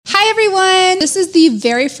This is the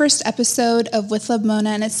very first episode of With Love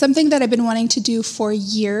Mona, and it's something that I've been wanting to do for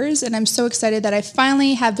years, and I'm so excited that I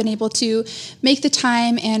finally have been able to make the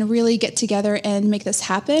time and really get together and make this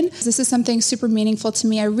happen. This is something super meaningful to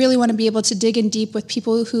me. I really want to be able to dig in deep with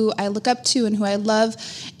people who I look up to and who I love,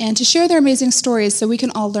 and to share their amazing stories so we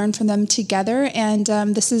can all learn from them together. And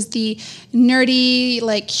this is the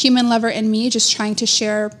nerdy, human lover in me just trying to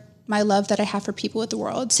share my love that I have for people with the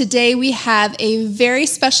world. Today we have a very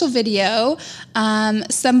special video.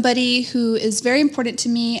 Somebody who is very important to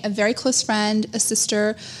me, a very close friend, a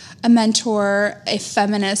sister, a mentor, a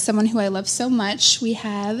feminist, someone who I love so much. We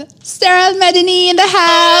have Sarah Al-Madani in the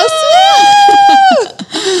house.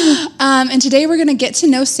 And today we're going to get to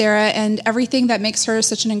know Sarah and everything that makes her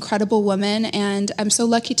such an incredible woman. And I'm so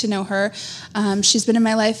lucky to know her. She's been in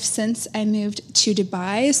my life since I moved to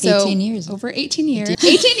Dubai. So 18 years. Over 18 years.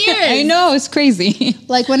 18 years. I know, it's crazy.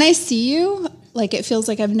 When I see you, it feels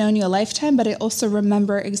like I've known you a lifetime, but I also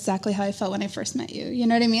remember exactly how I felt when I first met you. You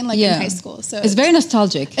know what I mean? In high school. So it's very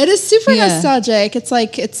nostalgic. It is super nostalgic.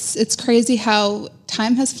 It's it's crazy how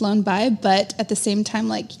time has flown by, but at the same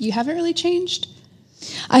time, you haven't really changed.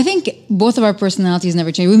 I think both of our personalities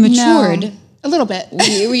never changed. We matured. No, a little bit. A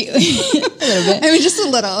little bit. I mean, just a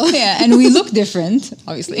little. Yeah, and we look different,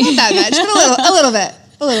 obviously. Not that much, but a little bit.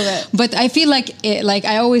 A little bit. But I feel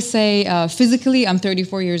I always say, physically I'm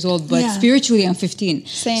 34 years old, but spiritually I'm 15.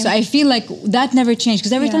 Same. So I feel like that never changed,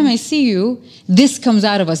 because every time I see you, this comes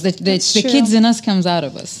out of us. The kids in us comes out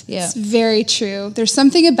of us. Yeah, it's very true. There's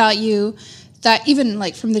something about you that even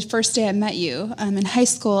from the first day I met you in high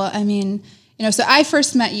school, I mean, so I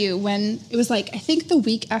first met you when it was I think the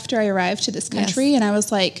week after I arrived to this country, and I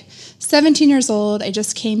was 17 years old. I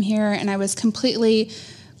just came here and I was completely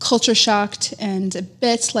culture shocked and a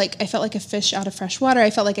bit I felt like a fish out of fresh water. I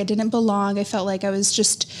felt like I didn't belong. I felt like I was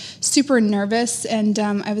just super nervous, and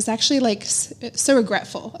I was actually so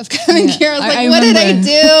regretful of coming here. I was what did I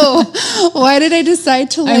do? Why did I decide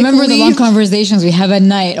to I remember leave? The long conversations we have at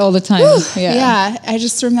night all the time. Yeah, I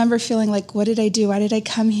just remember feeling what did I do? Why did I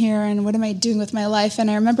come here? And what am I doing with my life? And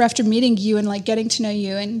I remember after meeting you and getting to know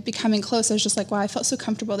you and becoming close, I was just wow, I felt so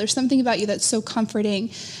comfortable. There's something about you that's so comforting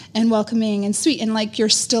and welcoming and sweet, and you're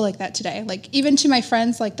still like that today. Even to my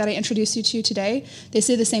friends that I introduced you to today, they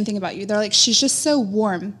say the same thing about you. They're she's just so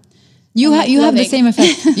warm. You have the same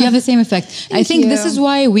effect. You have the same effect. I think this is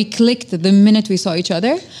why we clicked the minute we saw each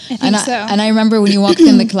other. I think so. And I remember when you walked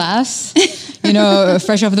in the class,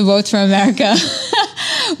 fresh off the boat from America,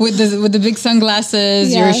 with the big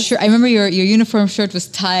sunglasses. Your shirt. I remember your uniform shirt was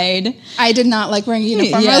tied. I did not like wearing a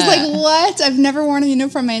uniform. I was what? I've never worn a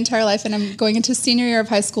uniform my entire life, and I'm going into senior year of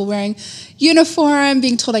high school wearing uniform,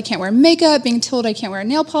 being told I can't wear makeup, being told I can't wear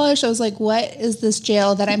nail polish. I was what is this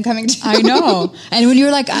jail that I'm coming to? I know. And when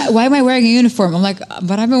you're why am I wearing a uniform? I'm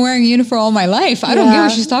but I've been wearing a uniform all my life. I don't get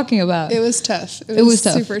what she's talking about. It was tough. It was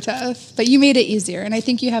tough. Super tough. But you made it easier, and I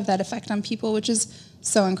think you have that effect on people, which is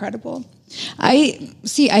so incredible. I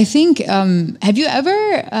think, have you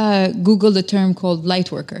ever Googled a term called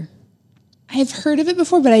light worker? I've heard of it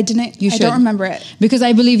before, but I didn't. I don't remember it. Because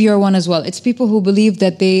I believe you're one as well. It's people who believe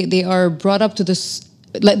that they are brought up to this,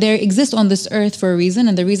 they exist on this earth for a reason,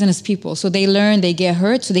 and the reason is people. So they learn, they get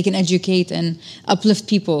hurt, so they can educate and uplift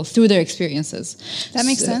people through their experiences. That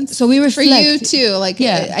makes sense. So we reflect. For you too.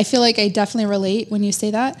 I feel I definitely relate when you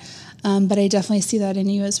say that. But I definitely see that in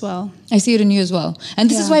you as well. I see it in you as well. And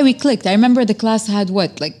this is why we clicked. I remember the class had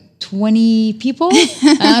 20 people?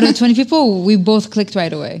 And out of the 20 people, we both clicked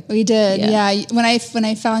right away. We did. Yeah. When I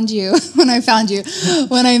found you, when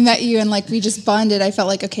I met you and we just bonded, I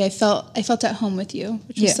felt okay, I felt at home with you,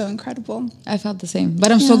 which was so incredible. I felt the same.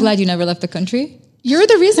 But I'm so glad you never left the country. You're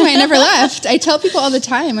the reason why I never left. I tell people all the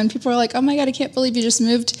time, and people are oh my God, I can't believe you just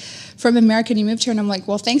moved from America and you moved here. And I'm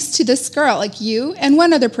well, thanks to this girl, you and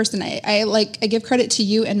one other person. I give credit to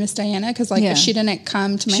you and Miss Diana, because if she didn't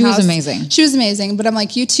come to my house. She was amazing. She was amazing. But I'm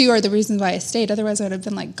you two are the reasons why I stayed. Otherwise I would have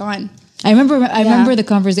been gone. I remember the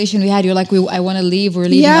conversation we had. You're I want to leave. We're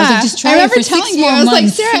leaving. Yeah. I was just try it for 6 more months. I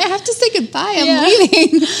was Sarah, I have to say goodbye. I'm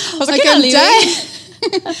leaving. I was I'm done.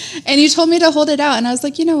 And you told me to hold it out, and I was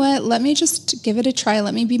you know what? Let me just give it a try.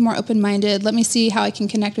 Let me be more open-minded. Let me see how I can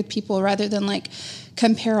connect with people rather than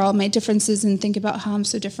compare all my differences and think about how I'm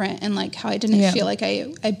so different and how I didn't feel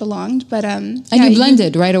I belonged. But and you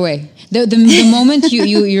blended right away. The moment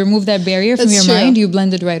you removed that barrier from your mind, you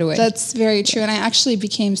blended right away. That's very true. And I actually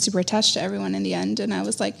became super attached to everyone in the end. And I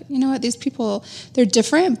was you know what? These people, they're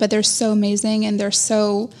different, but they're so amazing, and they're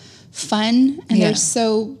so fun, and they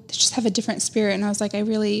just have a different spirit. And I was I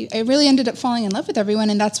really ended up falling in love with everyone,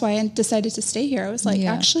 and that's why I decided to stay here. I was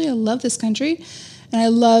actually, I love this country, and I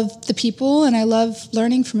love the people, and I love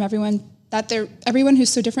learning from everyone everyone who's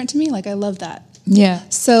so different to me, like I love that. Yeah.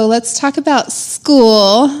 So let's talk about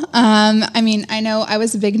school. I mean, I know I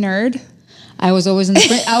was a big nerd. I was always in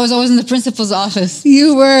the principal's office.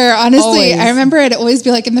 You were, honestly. Always. I remember I'd always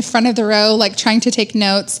be like in the front of the row, like trying to take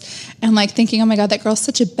notes and like thinking, oh my God, that girl's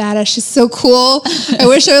such a badass. She's so cool. I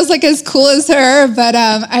wish I was like as cool as her. But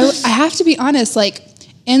I have to be honest, like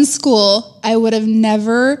in school, I would have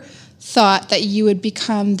never thought that you would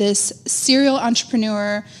become this serial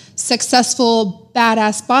entrepreneur, successful,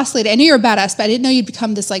 badass boss lady. I knew you were a badass, but I didn't know you'd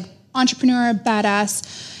become this like entrepreneur,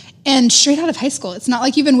 badass. And straight out of high school. It's not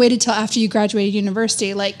like you even waited till after you graduated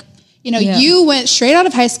university. Like, you know, you went straight out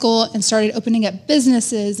of high school and started opening up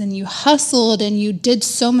businesses and you hustled and you did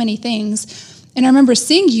so many things. And I remember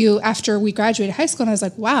seeing you after we graduated high school and I was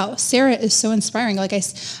like, wow, Sarah is so inspiring. Like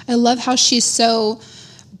I love how she's so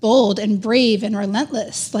bold and brave and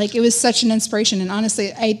relentless. Like it was such an inspiration. And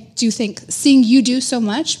honestly, I do think seeing you do so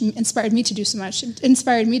much inspired me to do so much. It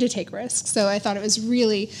inspired me to take risks. So I thought it was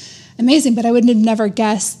really amazing, but I would have never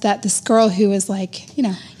guessed that this girl who was like, you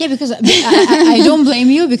know. Yeah, because I don't blame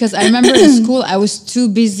you because I remember in school I was too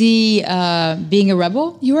busy being a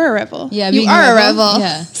rebel. You were a rebel. Yeah, you are a rebel.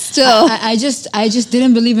 Yeah, still. I just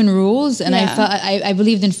didn't believe in rules, and I felt I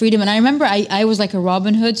believed in freedom. And I remember I was like a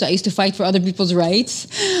Robin Hood, so I used to fight for other people's rights.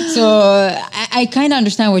 So I kind of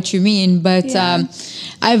understand what you mean, but.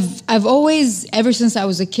 I've always, ever since I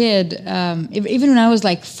was a kid, even when I was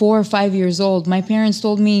like 4 or 5 years old, my parents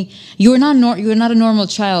told me, you're not a normal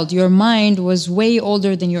child. Your mind was way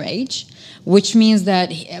older than your age, which means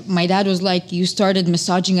that my dad was like, you started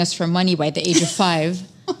massaging us for money by the age of 5.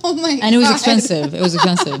 Oh my God. And it was expensive.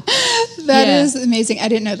 That is amazing. I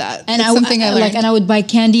didn't know that. And that's something I learned. Like, and I would buy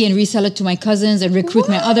candy and resell it to my cousins and recruit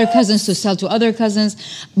my other cousins to sell to other cousins.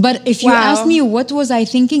 But if you ask me what was I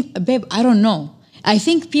thinking, babe, I don't know. I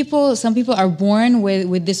think some people are born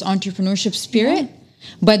with this entrepreneurship spirit,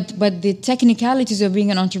 but the technicalities of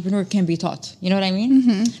being an entrepreneur can be taught. You know what I mean?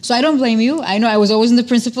 Mm-hmm. So I don't blame you. I know I was always in the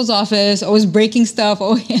principal's office, always breaking stuff,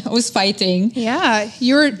 always fighting. Yeah,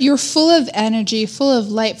 you're full of energy, full of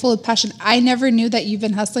light, full of passion. I never knew that you've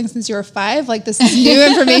been hustling since you were 5. Like this is new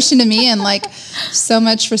information to me, and like so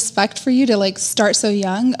much respect for you to like start so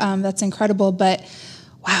young. That's incredible. But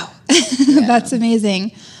wow, that's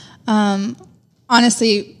amazing.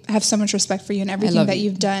 Honestly, I have so much respect for you and everything that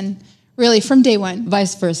you've done, really, from day one.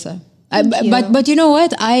 Vice versa. But you know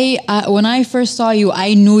what? When I first saw you,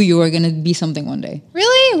 I knew you were going to be something one day.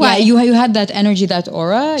 Really? Why? Yeah, you had that energy, that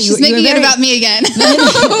aura. She's making it about me again.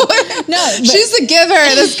 No, she's the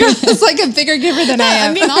giver. This girl is like a bigger giver than I am.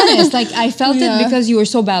 I'm being honest. Like I felt it because you were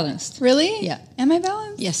so balanced. Really? Yeah. Am I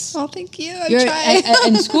balanced? Yes. Oh, thank you. I'm trying.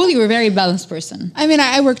 In school, you were a very balanced person. I mean,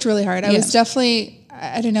 I worked really hard. I was definitely,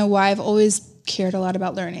 I don't know why, I've always cared a lot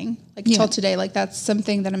about learning, like till today. Like that's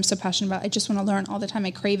something that I'm so passionate about. I just want to learn all the time.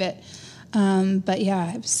 I crave it. But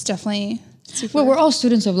yeah, it was definitely super. Well, we're all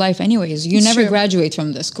students of life anyways. You never graduate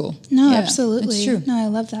from this school. No, absolutely. It's true. No, I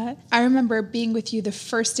love that. I remember being with you the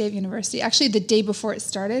first day of university. Actually, the day before it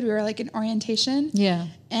started, we were like in orientation. Yeah.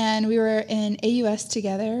 And we were in AUS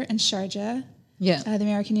together in Sharjah. Yeah, the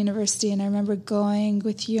American University, and I remember going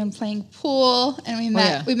with you and playing pool, and we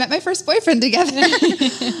met my first boyfriend together.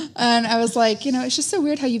 And I was like, you know, it's just so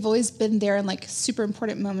weird how you've always been there in like super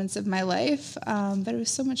important moments of my life, but it was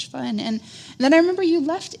so much fun. And then I remember you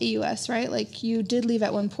left AUS, right? Like you did leave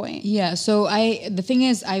at one point. Yeah. So the thing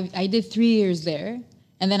is, I did 3 years there,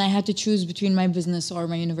 and then I had to choose between my business or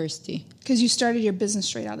my university. Because you started your business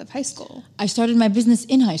straight out of high school. I started my business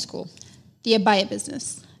in high school. The Abaya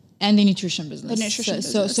business. And the nutrition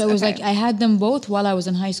business. So it was like I had them both while I was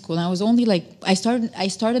in high school. And I was only like I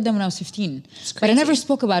started them when I was 15. But I never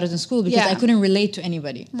spoke about it in school because I couldn't relate to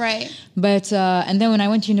anybody. Right. But and then when I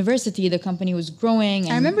went to university, the company was growing.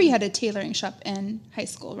 And I remember you had a tailoring shop in high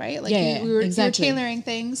school, right? Like you were tailoring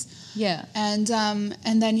things. Yeah. And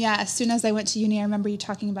then as soon as I went to uni, I remember you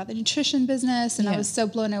talking about the nutrition business, and I was so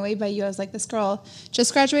blown away by you. I was like, this girl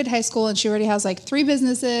just graduated high school and she already has like 3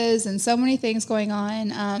 businesses and so many things going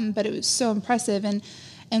on. But it was so impressive.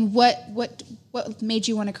 And what made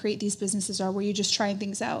you want to create these businesses, or were you just trying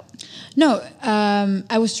things out? No,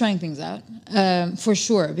 I was trying things out for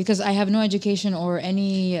sure, because I have no education or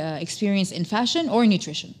any experience in fashion or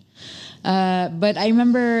nutrition. But I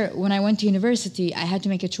remember when I went to university, I had to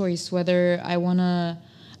make a choice whether I wanna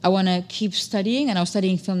keep studying, and I was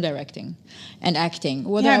studying film directing and acting.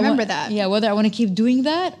 I remember that. Yeah, whether I want to keep doing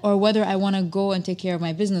that or whether I want to go and take care of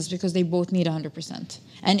my business, because they both need 100%,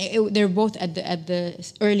 and they're both at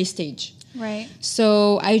the early stage. Right.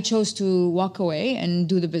 So I chose to walk away and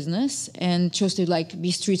do the business, and chose to like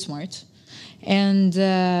be street smart, and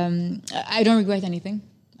I don't regret anything.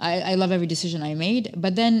 I love every decision I made.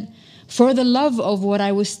 But then for the love of what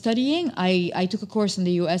I was studying, I took a course in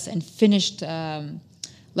the US and finished,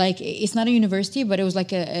 like, it's not a university, but it was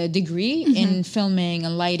like a degree in filming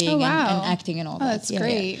and lighting and acting and all that. That's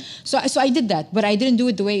great. Yeah. So I did that, but I didn't do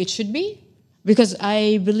it the way it should be, because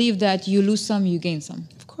I believe that you lose some, you gain some.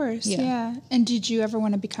 Of course, yeah. And did you ever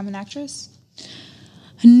want to become an actress?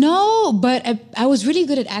 No, but I was really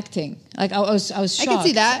good at acting. Like I was shocked. I could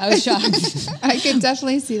see that. I was shocked. I can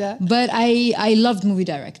definitely see that. But I loved movie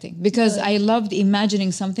directing because I loved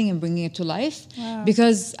imagining something and bringing it to life. Wow.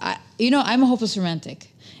 Because I'm a hopeless romantic.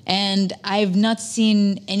 And I've not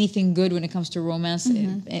seen anything good when it comes to romance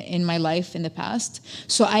in my life in the past.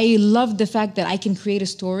 So I love the fact that I can create a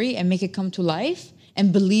story and make it come to life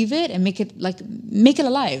and believe it and make it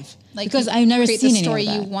alive. Like, because I've never seen the story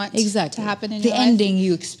any of that. you want exactly. to happen in the your life. ending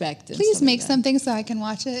you expect. Please make something so I can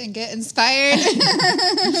watch it and get inspired.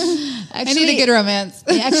 Actually, I need a good romance.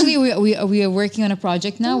 Actually, we are working on a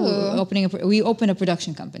project now. We opened a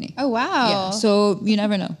production company. Oh wow! Yeah, so you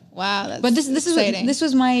never know. Wow, that's but this exciting.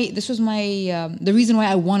 was my the reason why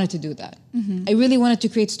I wanted to do that. I really wanted to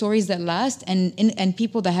create stories that last and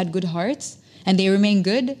people that had good hearts and they remain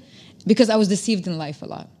good, because I was deceived in life a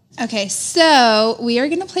lot. Okay, so we are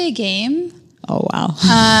going to play a game. Oh, wow.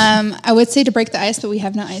 I would say to break the ice, but we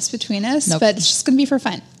have no ice between us. Nope. But it's just going to be for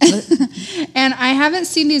fun. And I haven't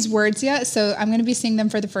seen these words yet, so I'm going to be seeing them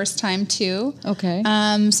for the first time, too. Okay. So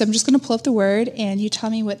I'm just going to pull up the word, and you tell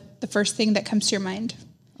me what the first thing that comes to your mind.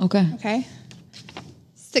 Okay. Okay?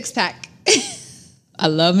 Six-pack. I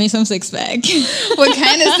love me some six-pack. What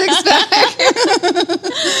kind of six-pack?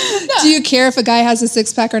 Do you care if a guy has a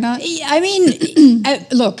six-pack or not? I mean,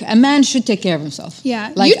 look, a man should take care of himself.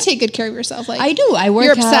 Yeah, like, you take good care of yourself. Like, I do. I work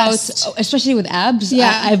you're obsessed. out, especially with abs.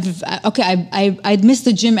 Yeah. I'd miss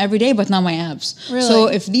the gym every day, but not my abs. Really? So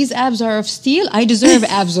if these abs are of steel, I deserve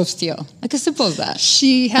abs of steel. Like, as simple as that.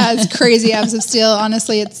 She has crazy abs of steel.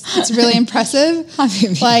 Honestly, it's really impressive.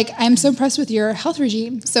 Like, I'm so impressed with your health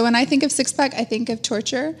regime. So when I think of six-pack, I think of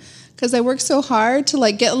torture, because I work so hard to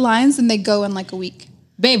like get lines and they go in like a week.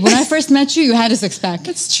 Babe, when I first met you had a six-pack.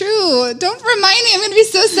 It's true. Don't remind me. I'm going to be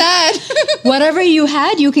so sad. Whatever you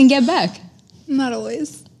had, you can get back. Not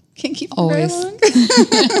always. Can't keep it always. Very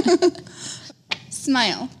long.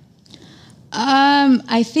 Smile.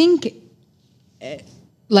 I think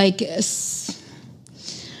like a smile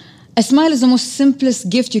is the most simplest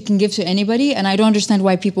gift you can give to anybody, and I don't understand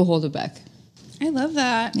why people hold it back. I love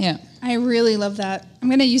that. Yeah. I really love that. I'm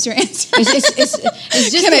going to use your answer. It's just,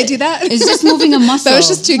 can I do that? It's just moving a muscle. That was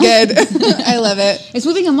just too good. I love it. It's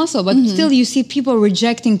moving a muscle, but still you see people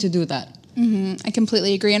rejecting to do that. I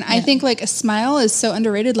completely agree. And I think like a smile is so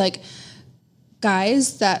underrated. Like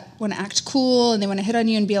guys that want to act cool and they want to hit on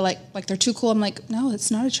you and be like they're too cool. I'm like, no, it's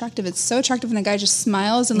not attractive. It's so attractive when a guy just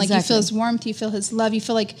smiles and like you feel his warmth, you feel his love, you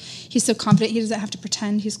feel like he's so confident. He doesn't have to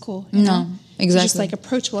pretend he's cool. You know? Exactly. He's just like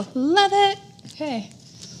approachable. Love it. Okay.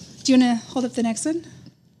 Do you want to hold up the next one?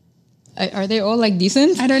 Are they all like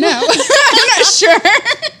decent? I don't know. I'm not sure.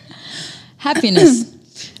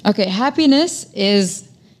 Happiness. Okay, happiness is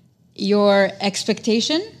your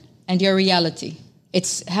expectation and your reality.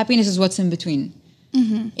 Happiness is what's in between.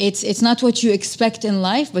 It's not what you expect in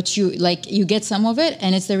life, but you get some of it,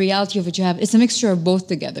 and it's the reality of what you have. It's a mixture of both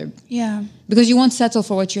together. Yeah. Because you won't settle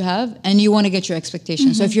for what you have, and you want to get your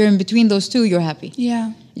expectation. So if you're in between those two, you're happy.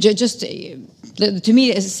 Yeah. Just to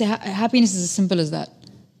me, happiness is as simple as that.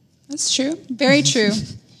 That's true. Very true.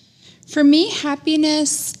 For me,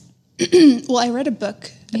 happiness. Well, I read a book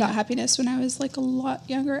about happiness when I was like a lot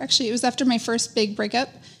younger. Actually, it was after my first big breakup.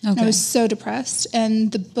 And I was so depressed.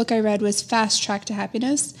 And the book I read was Fast Track to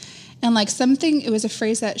Happiness. And like it was a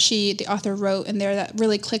phrase that the author wrote in there that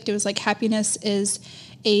really clicked. It was like, happiness is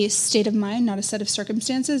a state of mind, not a set of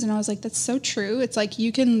circumstances. And I was like, that's so true. It's like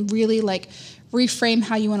you can really like reframe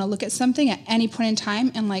how you want to look at something at any point in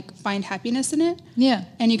time and like find happiness in it. Yeah.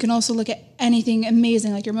 And you can also look at anything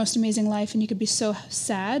amazing, like your most amazing life, and you could be so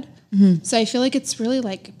sad. So I feel like it's really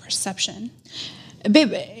like perception.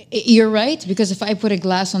 Babe, you're right, because if I put a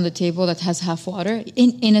glass on the table that has half water,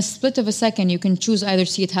 in a split of a second, you can choose either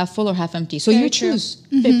see it half full or half empty. So you choose.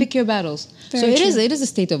 Pick your battles. Very so it is a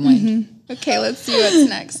state of mind. Okay, let's see what's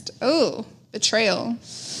next. Oh, betrayal.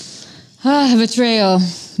 Betrayal.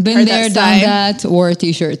 Been Heard there, that done that, wore a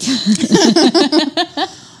t-shirt.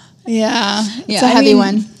 Yeah, it's a heavy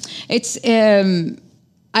one. It's,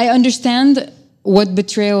 I understand what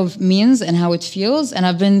betrayal means and how it feels, and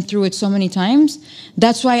I've been through it so many times.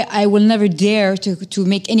 That's why I will never dare to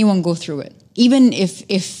make anyone go through it. Even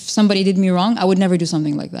if somebody did me wrong, I would never do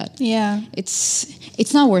something like that. Yeah.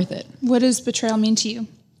 It's not worth it. What does betrayal mean to you?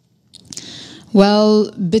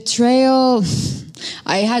 Well, betrayal.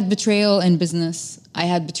 I had betrayal in business. I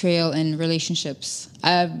had betrayal in relationships.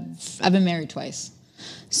 I've been married twice,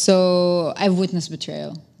 so I've witnessed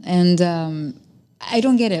betrayal, and I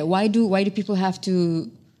don't get it. Why do people have to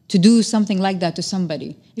do something like that to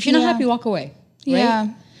somebody? If you're not happy, walk away. Right?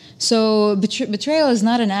 Yeah. So betrayal is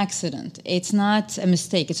not an accident. It's not a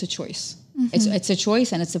mistake. It's a choice. It's a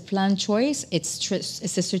choice, and it's a planned choice.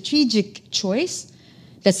 It's a strategic choice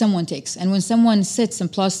that someone takes. And when someone sits and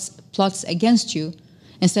plots against you,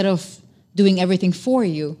 instead of doing everything for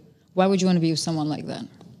you, why would you want to be with someone like that?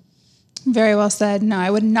 Very well said. No, I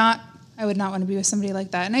would not want to be with somebody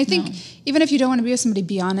like that. And I think even if you don't want to be with somebody,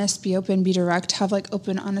 be honest, be open, be direct, have like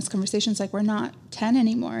open, honest conversations. Like, we're not 10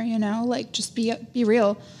 anymore, you know, like just be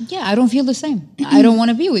real. Yeah, I don't feel the same. I don't want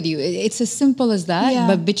to be with you. It's as simple as that. Yeah.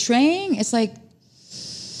 But betraying, it's like,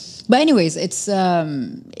 but anyways, it's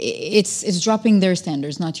dropping their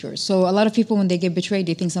standards, not yours. So a lot of people, when they get betrayed,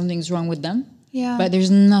 they think something's wrong with them. Yeah. But there's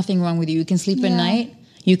nothing wrong with you. You can sleep at night.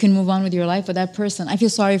 You can move on with your life. But that person, I feel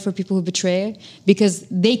sorry for people who betray because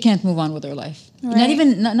they can't move on with their life. Right.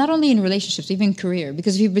 Not only in relationships, even career.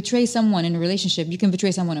 Because if you betray someone in a relationship, you can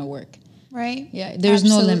betray someone at work. Right. Yeah. There's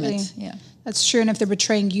Absolutely. no limit. Yeah. That's true. And if they're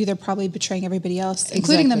betraying you, they're probably betraying everybody else,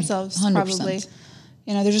 including themselves. 100%. Probably.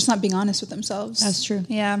 You know, they're just not being honest with themselves. That's true.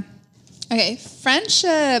 Yeah. Okay.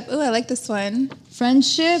 Friendship. Oh, I like this one.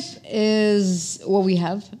 Friendship is what we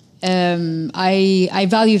have. I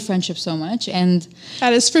value friendship so much, and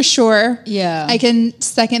That is for sure. Yeah. I can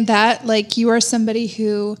second that. Like, you are somebody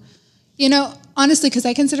who, you know, honestly, because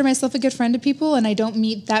I consider myself a good friend to people, and I don't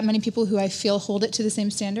meet that many people who I feel hold it to the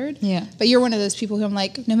same standard. Yeah. But you're one of those people who I'm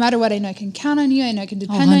like, no matter what, I know I can count on you. I know I can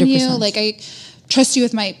depend on you. 100%. Like, I trust you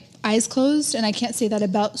with my eyes closed, and I can't say that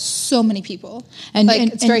about so many people. And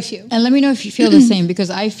it's very few. And let me know if you feel the same,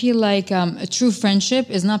 because I feel like a true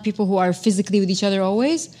friendship is not people who are physically with each other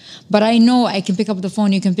always, but I know I can pick up the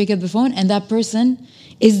phone, you can pick up the phone, and that person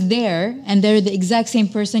is there, and they're the exact same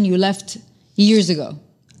person you left years ago.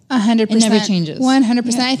 100%. It never changes.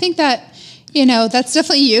 100%. Yeah. I think that, you know, that's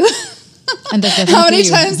definitely you. And that's How many definitely you.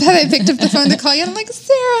 times have I picked up the phone to call you? And I'm like,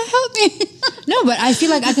 Sarah, help me. No, but I feel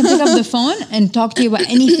like I can pick up the phone and talk to you about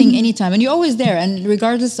anything, anytime. And you're always there. And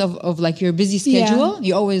regardless of like your busy schedule,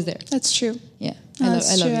 you're always there. That's true. Yeah. That's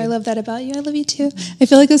I love true. you. I love that about you. I love you too. I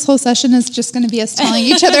feel like this whole session is just going to be us telling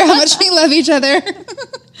each other how much we love each other.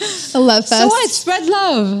 A love fest. So what? Spread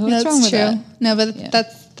love. What's wrong with true. that? No, but Yeah.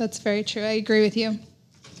 that's very true. I agree with you.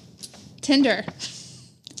 Tinder.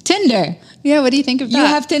 Tinder. Yeah, what do you think of that? You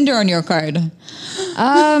have Tinder on your card.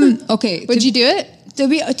 Okay. Would you do it? To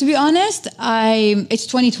be honest, it's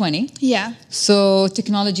 2020. Yeah. So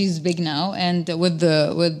technology is big now, and with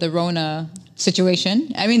the Rona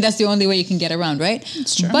situation, I mean, that's the only way you can get around, right?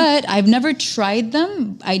 It's true. But I've never tried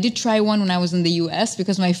them. I did try one when I was in the US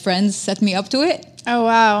because my friends set me up to it. Oh,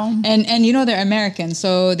 wow. And you know, they're American,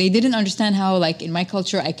 so they didn't understand how, like, in my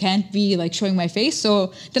culture, I can't be like showing my face.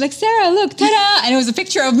 So they're like, Sarah, look, ta-da! And it was a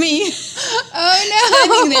picture of me Oh, no.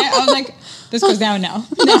 standing there. I was like, this goes down now.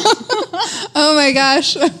 No. Oh, my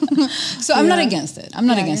gosh. So I'm not against it. I'm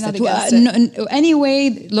not Yeah, against you're it. not against it.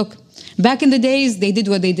 Anyway, look, back in the days, they did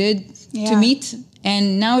what they did Yeah. to meet,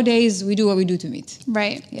 and nowadays we do what we do to meet.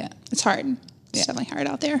 Right. Yeah, It's hard. It's Yeah. definitely hard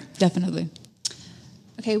out there. definitely.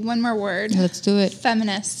 Okay, one more word. Let's do it.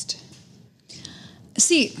 Feminist.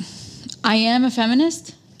 See, I am a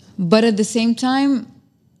feminist, but at the same time,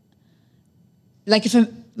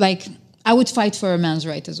 I would fight for a man's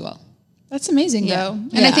right as well. That's amazing, Yeah. though.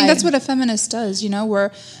 And Yeah, I think that's what a feminist does, you know?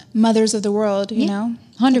 We're mothers of the world, you know?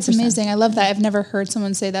 100%. It's amazing. I love that. I've never heard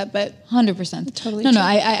someone say that, but 100%. Totally No, true.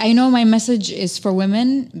 I know my message is for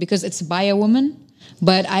women because it's by a woman,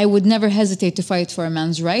 but I would never hesitate to fight for a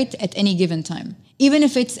man's right at any given time, even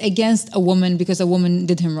if it's against a woman because a woman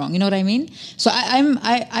did him wrong. You know what I mean? So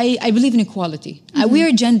I believe in equality. Mm-hmm. We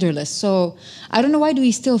are genderless, so I don't know why do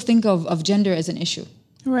we still think of gender as an issue.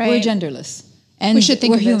 Right. We're genderless. And we should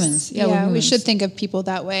think we're of humans. This. Yeah, we're humans. we should think of people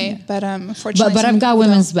that way. But unfortunately, But some I've got people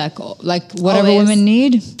women's back. Like whatever Always. women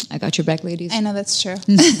need, I got your back, ladies. don't. I know that's true.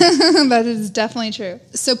 That is definitely true.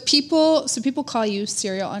 So people call you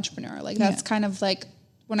serial entrepreneur. Like that's kind of like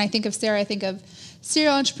when I think of Sarah, I think of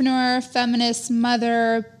serial entrepreneur, feminist,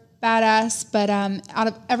 mother, badass. But out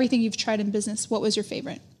of everything you've tried in business, what was your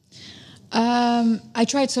favorite? I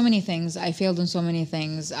tried so many things. I failed on so many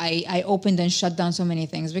things. I opened and shut down so many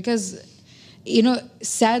things because, you know,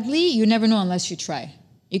 sadly, you never know unless you try.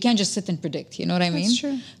 You can't just sit and predict. You know what I mean? That's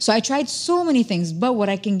true. So I tried so many things, but what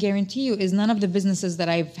I can guarantee you is none of the businesses that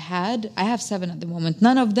I've had, I have 7 at the moment.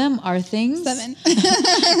 None of them are things. 7.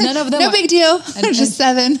 None of them. No are, big deal. Just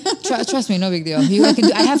 7. Trust me, no big deal.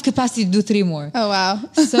 I have capacity to do 3 more. Oh, wow.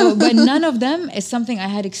 So, but none of them is something I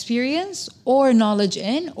had experience or knowledge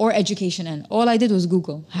in or education in. All I did was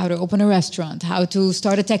Google how to open a restaurant, how to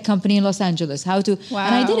start a tech company in Los Angeles,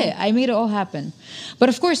 and I did it. I made it all happen. But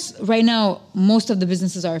of course, right now, most of the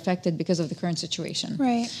businesses are affected because of the current situation.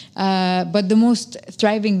 Right. But the most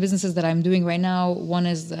thriving businesses that I'm doing right now, one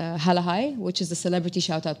is Halahai, which is the celebrity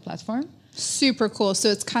shout-out platform. Super cool. So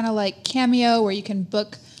it's kind of like Cameo where you can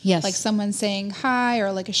book like someone saying hi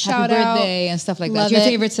or like a shout Happy out. birthday and stuff like Love that. Your it.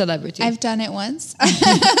 favorite celebrity. I've done it once.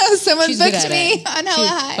 Someone She's booked me on By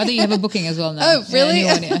Halahai. the way, you have a booking as well now. Oh, really?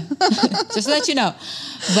 Yeah, a new one, yeah. Just to let you know.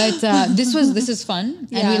 But this is fun,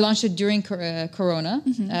 and we launched it during Corona,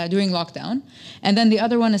 during lockdown. And then the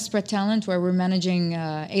other one is Spread Talent, where we're managing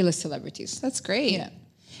A-list celebrities. That's great. Yeah.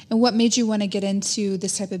 And what made you want to get into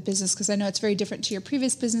this type of business? Because I know it's very different to your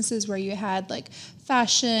previous businesses where you had like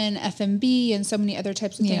fashion, F&B, and so many other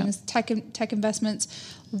types of things, tech investments.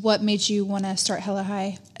 What made you want to start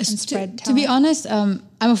Halahai and Spread Talent? To be honest, I'm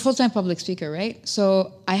a full-time public speaker, right?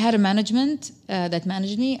 So I had a management that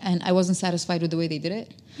managed me, and I wasn't satisfied with the way they did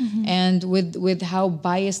it, and with how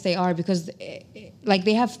biased they are, because like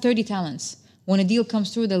they have 30 talents. When a deal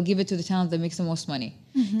comes through, they'll give it to the talent that makes the most money.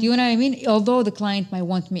 Do you know what I mean? Although the client might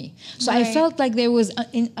want me. So I felt like there was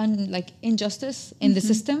injustice in the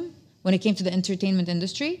system when it came to the entertainment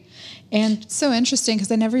industry. And so interesting,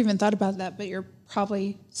 because I never even thought about that, but you're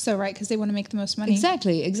probably so right, because they want to make the most money.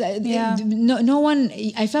 Exactly. Yeah. No one,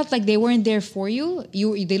 I felt like they weren't there for you.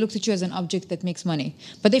 They looked at you as an object that makes money.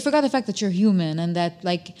 But they forgot the fact that you're human and that,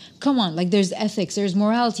 like, come on, like there's ethics, there's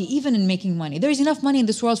morality, even in making money. There's enough money in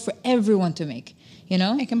this world for everyone to make, you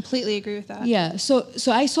know? I completely agree with that. Yeah. So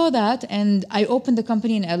I saw that, and I opened the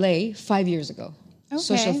company in LA 5 years ago. Okay.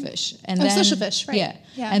 Social Fish. And then, Social Fish, right. Yeah.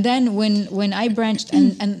 Yeah. And then when I branched,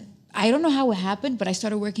 and I don't know how it happened, but I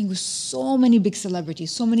started working with so many big celebrities,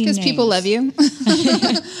 so many names. Because people love you.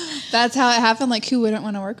 That's how it happened. Like, who wouldn't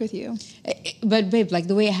want to work with you? But babe, like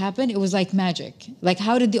the way it happened, it was like magic. Like,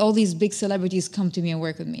 how did all these big celebrities come to me and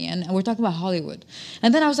work with me? And we're talking about Hollywood.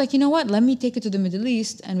 And then I was like, you know what? Let me take it to the Middle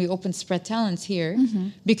East, and we opened Spread Talents here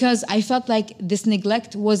because I felt like this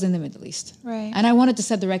neglect was in the Middle East. Right. And I wanted to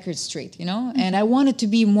set the record straight, you know? And I wanted to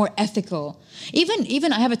be more ethical.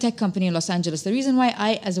 Even I have a tech company in Los Angeles. The reason why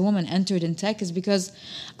I, as a woman, entered in tech is because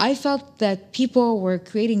I felt that people were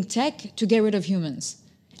creating tech to get rid of humans.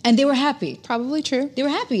 And they were happy. Probably true. They were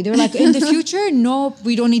happy. They were like, in the future, no,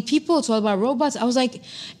 we don't need people. It's all about robots. I was like,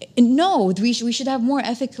 no, we should have more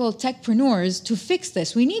ethical techpreneurs to fix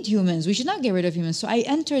this. We need humans. We should not get rid of humans. So I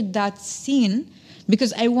entered that scene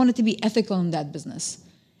because I wanted to be ethical in that business.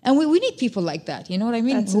 And we need people like that. You know what I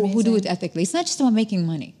mean? That's who do it amazing. ethically. It's not just about making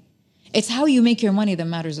money. It's how you make your money that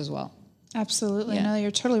matters as well. Absolutely. Yeah. No, you're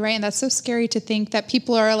totally right. And that's so scary to think that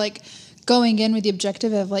people are like going in with the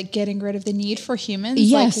objective of like getting rid of the need for humans.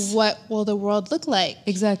 Yes. Like, what will the world look like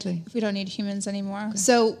Exactly. if we don't need humans anymore? Okay.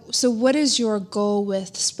 So what is your goal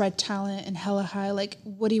with Spread Talent and Halahai? Like,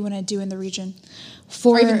 what do you want to do in the region?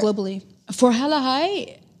 Or even globally? For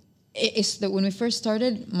Halahai, it's that when we first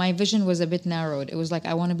started, my vision was a bit narrowed. It was like,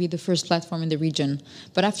 I want to be the first platform in the region.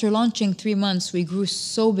 But after launching 3 months, we grew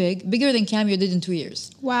so big, bigger than Cameo did in 2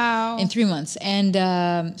 years. Wow. In 3 months. And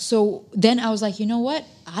so then I was like, you know what?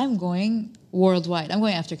 I'm going worldwide. I'm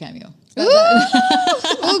going after Cameo.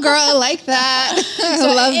 Oh, girl, I like that.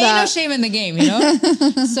 I love ain't that. no shame in the game, you know?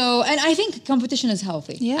 So, and I think competition is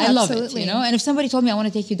healthy. Yeah, I love absolutely. it, you know? And if somebody told me I want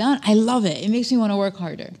to take you down, I love it. It makes me want to work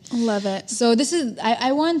harder. Love it. So this is,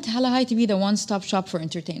 I want Halahai to be the one-stop shop for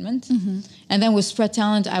entertainment. And then with Spread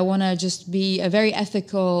Talent, I want to just be a very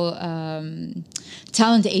ethical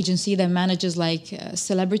talent agency that manages like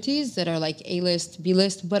celebrities that are like A-list,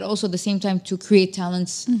 B-list, but also at the same time to create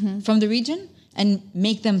talents from the region and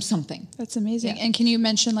make them something. That's amazing. Yeah. And can you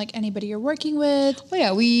mention like anybody you're working with? Oh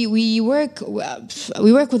yeah, we work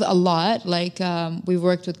with a lot. Like we've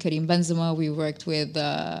worked with Karim Benzema.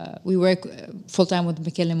 We work full time with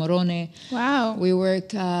Michele Morone. Wow. We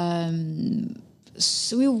work.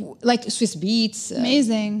 So we like Swiss Beats.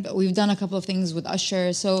 Amazing. We've done a couple of things with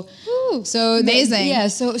Usher. So amazing. Yeah.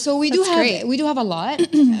 So we do That's have great. we do have a lot.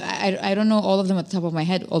 I don't know all of them at the top of my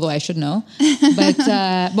head, although I should know.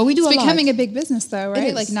 But we do It's a lot. becoming a big business though, right?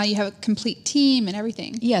 is. Like now you have a complete team and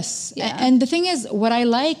everything. Yes. Yeah. And the thing is, what I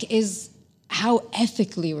like is how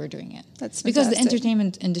ethically we're doing it. That's because the fantastic.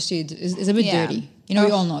 entertainment industry is a bit dirty. We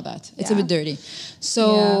all know that. It's a Yeah. bit dirty.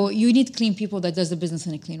 So you need clean people that does the business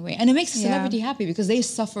in a clean way. And it makes a celebrity happy because they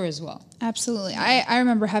suffer as well. Absolutely. I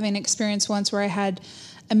remember having an experience once where I had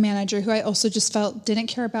a manager who I also just felt didn't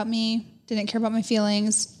care about me, didn't care about my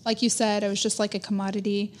feelings. Like you said, I was just like a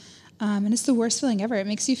commodity. And it's the worst feeling ever. It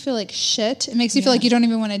makes you feel like shit. It makes you feel like you don't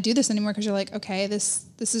even want to do this anymore because you're like, okay, this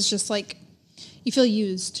is just like, you feel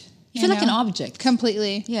used. You feel like an object.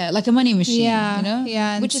 Completely. Yeah, like a money machine, Yeah. you know?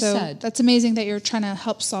 Yeah. And Which is so sad. that's amazing that you're trying to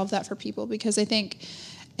help solve that for people, because I think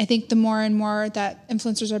the more and more that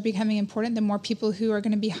influencers are becoming important, the more people who are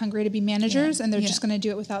going to be hungry to be managers, and they're just going to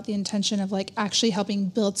do it without the intention of like actually helping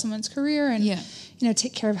build someone's career and, you know,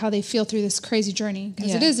 take care of how they feel through this crazy journey.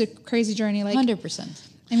 Because it is a crazy journey. Like 100%.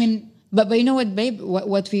 I mean, But you know what, babe?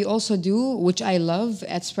 What we also do, which I love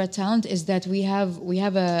at Spread Talent, is that we have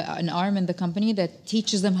an arm in the company that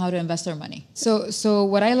teaches them how to invest their money. So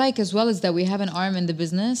what I like as well is that we have an arm in the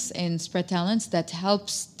business in Spread Talents that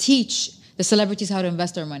helps teach the celebrities how to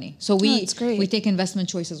invest their money. So we take investment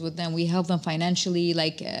choices with them. We help them financially,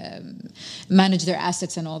 like manage their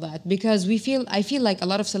assets and all that, because I feel like a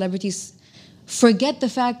lot of celebrities forget the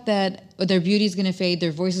fact that their beauty is going to fade,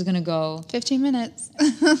 their voice is going to go. 15 minutes.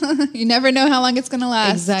 You never know how long it's going to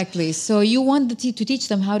last. Exactly. So you want to teach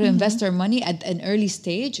them how to invest their money at an early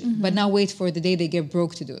stage, but not wait for the day they get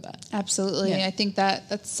broke to do that. Absolutely. Yeah. I think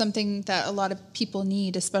that's something that a lot of people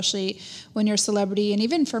need, especially when you're a celebrity. And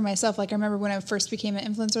even for myself, like I remember when I first became an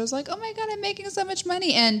influencer, I was like, oh my God, I'm making so much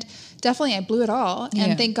money. And definitely I blew it all.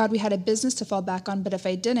 And thank God we had a business to fall back on. But if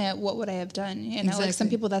I didn't, what would I have done? You know, like some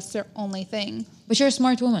people, that's their only thing. But you're a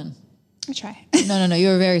smart woman. I try. No.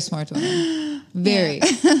 You're a very smart woman. Very.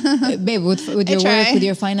 Babe, with your work, with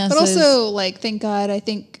your finances. But also, like, thank God, I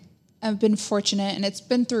think I've been fortunate, and it's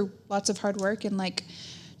been through lots of hard work and, like,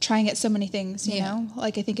 trying at so many things, you know?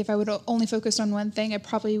 Like, I think if I would only focused on one thing, I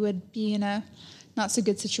probably would be in a not so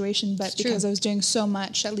good situation. But because I was doing so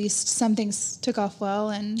much, at least some things took off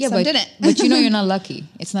well and some didn't. But you know you're not lucky.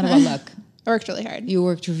 It's not about luck. I worked really hard. You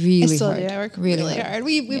worked really hard. I still do. I work really hard.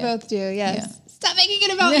 We both do, yes. Yeah. Stop making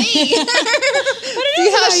it about me.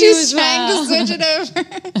 See how she's trying to switch it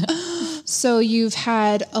over. So you've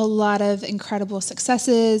had a lot of incredible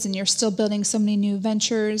successes, and you're still building so many new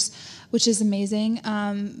ventures, which is amazing.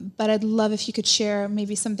 But I'd love if you could share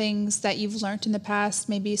maybe some things that you've learned in the past,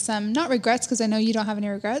 maybe some, not regrets, because I know you don't have any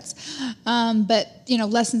regrets, but, you know,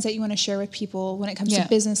 lessons that you want to share with people when it comes to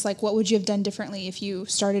business. Like, what would you have done differently if you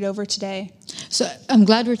started over today? So I'm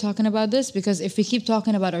glad we're talking about this, because if we keep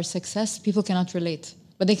talking about our success, people cannot relate.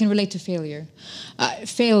 But they can relate to failure.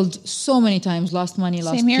 Failed so many times, lost money,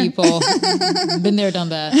 lost people. Been there, done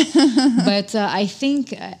that. But I think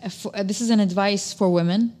this is an advice for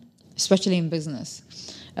women, especially in business.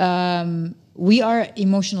 We are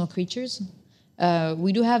emotional creatures.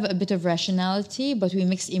 We do have a bit of rationality, but we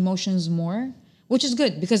mix emotions more, which is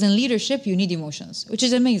good, because in leadership, you need emotions, which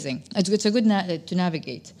is amazing. It's a good to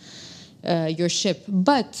navigate your ship.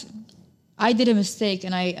 But I did a mistake,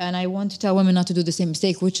 and I want to tell women not to do the same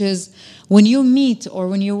mistake, which is when you meet or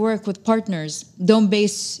when you work with partners, don't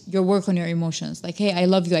base your work on your emotions. Like, hey, I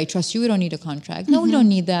love you, I trust you, we don't need a contract. No, we don't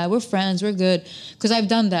need that. We're friends, we're good. Because I've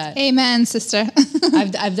done that. Amen, sister.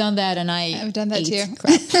 I've done that, and I've done that too.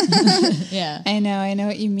 Crap. Yeah. I know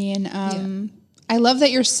what you mean. I love that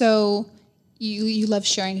you're so you love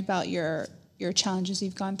sharing about your challenges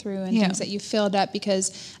you've gone through and things that you've failed at,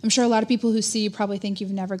 because I'm sure a lot of people who see you probably think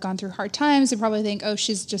you've never gone through hard times. They probably think, oh,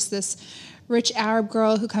 she's just this rich Arab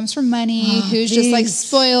girl who comes from money, who's just like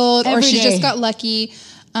spoiled, or she just got lucky.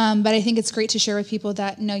 But I think it's great to share with people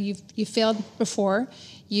that, no, you've failed before.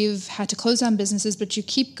 You've had to close down businesses, but you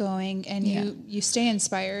keep going and you stay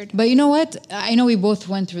inspired. But you know what? I know we both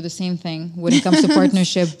went through the same thing when it comes to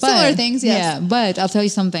partnership. Similar things, yes. Yeah, but I'll tell you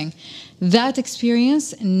something. That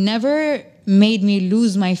experience never made me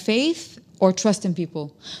lose my faith or trust in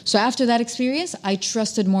people. So after that experience, I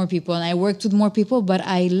trusted more people and I worked with more people, but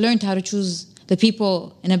I learned how to choose the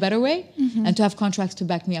people in a better way and to have contracts to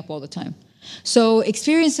back me up all the time. So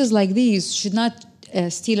experiences like these should not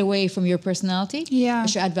steal away from your personality. Yeah. It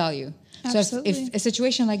should add value. Absolutely. So if a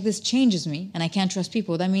situation like this changes me and I can't trust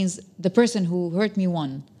people, that means the person who hurt me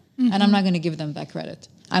won. And I'm not going to give them back credit.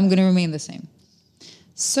 I'm going to remain the same.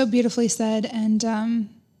 So beautifully said. And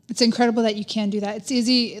it's incredible that you can do that. It's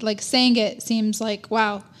easy, like saying it seems like,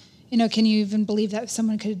 wow, you know, can you even believe that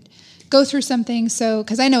someone could go through something? So,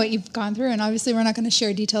 because I know what you've gone through, and obviously we're not going to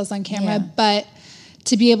share details on camera, but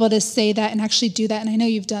to be able to say that and actually do that, and I know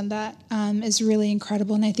you've done that, is really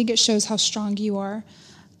incredible. And I think it shows how strong you are.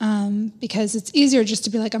 Because it's easier just to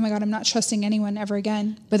be like, oh my God, I'm not trusting anyone ever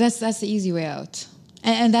again. But that's the easy way out.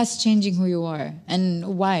 And that's changing who you are.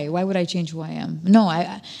 And why? Why would I change who I am? No,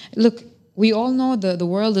 I look, we all know the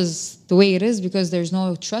world is the way it is because there's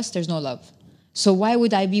no trust, there's no love. So why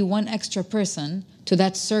would I be one extra person to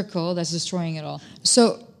that circle that's destroying it all?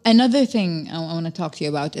 So another thing I want to talk to you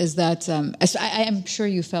about is that, I am sure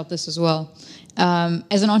you felt this as well.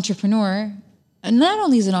 As an entrepreneur, and not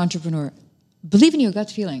only as an entrepreneur, believe in your gut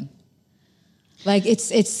feeling. Like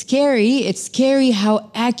it's scary. It's scary how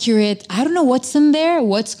accurate. I don't know what's in there,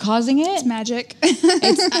 what's causing it. It's magic.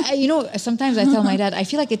 Sometimes I tell my dad, I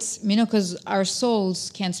feel like it's, because our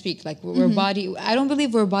souls can't speak. Like we're body. I don't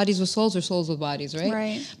believe we're bodies with souls or souls with bodies, right?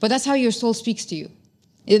 Right. But that's how your soul speaks to you.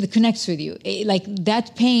 It connects with you. Like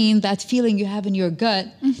that pain, that feeling you have in your gut,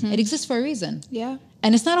 it exists for a reason. Yeah.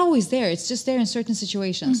 And it's not always there. It's just there in certain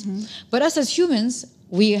situations. But us as humans,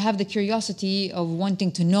 we have the curiosity of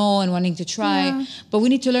wanting to know and wanting to try. Yeah. But we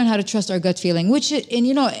need to learn how to trust our gut feeling, which in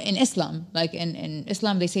Islam, like in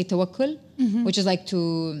Islam, they say tawakkul, which is like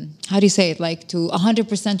to, how do you say it? Like to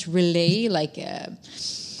 100% relay, like to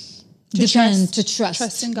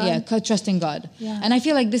trust in God. Yeah, trust in God. Yeah. And I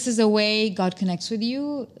feel like this is a way God connects with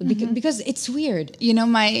you because it's weird.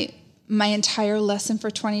 My entire lesson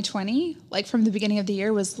for 2020, like from the beginning of the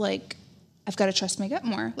year, was like, I've got to trust my gut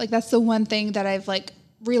more. Like that's the one thing that I've like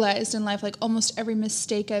realized in life. Like almost every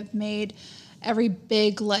mistake I've made, every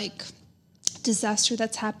big like disaster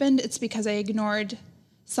that's happened, it's because I ignored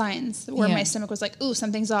signs where my stomach was like, ooh,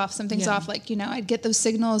 something's off. Like, I'd get those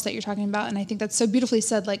signals that you're talking about. And I think that's so beautifully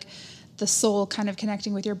said, like the soul kind of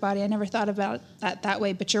connecting with your body. I never thought about that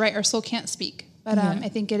way, but you're right. Our soul can't speak. But I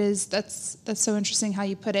think that's so interesting how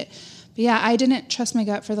you put it. But yeah, I didn't trust my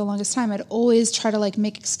gut for the longest time. I'd always try to like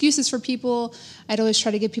make excuses for people. I'd always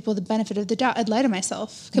try to give people the benefit of the doubt. I'd lie to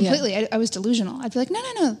myself completely. Yeah. I was delusional. I'd be like,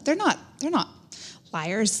 no, they're not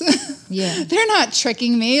liars. Yeah. They're not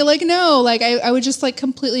tricking me. Like, no, like I would just like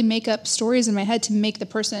completely make up stories in my head to make the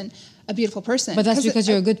person a beautiful person. But that's because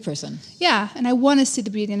you're a good person. Yeah. And I want to see the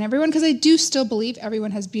beauty in everyone because I do still believe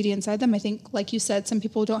everyone has beauty inside them. I think, like you said, some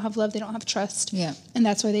people don't have love. They don't have trust. Yeah. And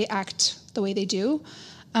that's why they act the way they do.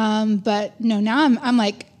 But no, now I'm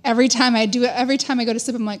like, every time I go to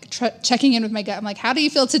sleep, I'm like checking in with my gut. I'm like, how do you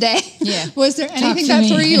feel today? Yeah. Was there anything that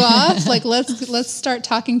threw you off? Like, let's start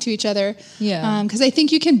talking to each other. Yeah. Cause I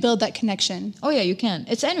think you can build that connection. Oh yeah, you can.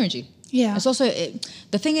 It's energy. Yeah. It's also,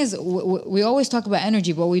 the thing is, we always talk about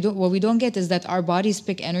energy, but what we don't get is that our bodies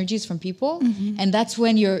pick energies from people. And that's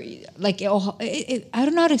when you're like, I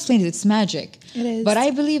don't know how to explain it. It's magic. It is. But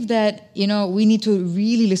I believe that, we need to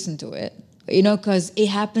really listen to it. Because it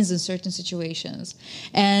happens in certain situations.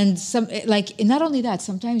 And not only that,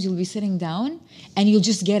 sometimes you'll be sitting down and you'll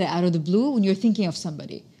just get it out of the blue when you're thinking of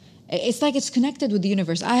somebody. It's like it's connected with the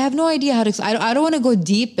universe. I have no idea how to, I don't want to go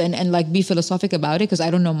deep and like be philosophic about it because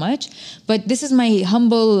I don't know much. But this is my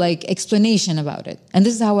humble like explanation about it. And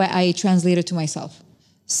this is how I translate it to myself.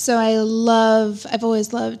 So I've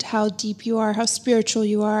always loved how deep you are, how spiritual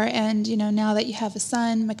you are. And, now that you have a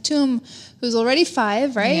son, Maktoum, who's already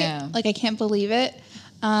 5, right? Yeah. Like, I can't believe it.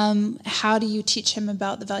 How do you teach him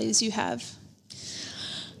about the values you have?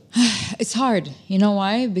 It's hard. You know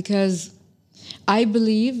why? Because I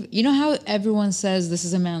believe, how everyone says this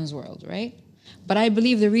is a man's world, right? But I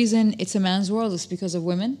believe the reason it's a man's world is because of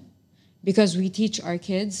women. Because we teach our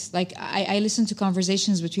kids, like I listen to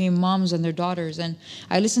conversations between moms and their daughters, and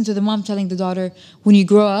I listen to the mom telling the daughter, when you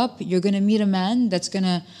grow up, you're going to meet a man that's going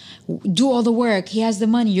to do all the work. He has the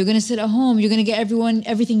money. You're going to sit at home. You're going to get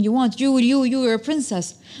everything you want. You're a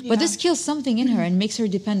princess. Yeah. But this kills something in her and makes her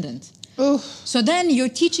dependent. Oof. So then you're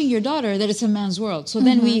teaching your daughter that it's a man's world. So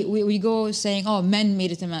then we go saying, oh, men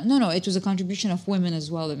made it a man. No, it was a contribution of women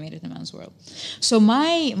as well that made it a man's world. So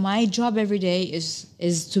my job every day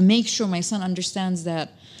is to make sure my son understands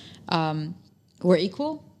that we're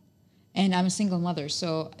equal, and I'm a single mother,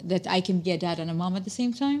 so that I can be a dad and a mom at the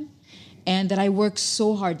same time. And that I work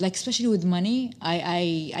so hard, like especially with money.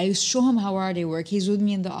 I show him how hard I work. He's with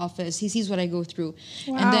me in the office. He sees what I go through.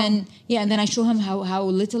 Wow. And then I show him how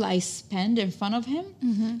little I spend in front of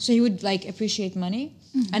him. So he would like appreciate money.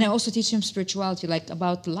 And I also teach him spirituality, like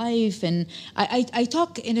about life. And I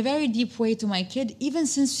talk in a very deep way to my kid, even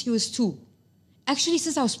since he was 2. Actually,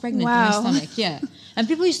 since I was pregnant in my stomach, yeah. And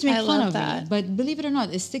people used to make fun of me. But believe it or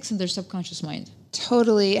not, it sticks in their subconscious mind.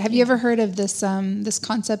 Totally. Have you ever heard of this this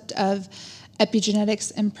concept of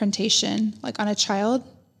epigenetics imprintation, like on a child?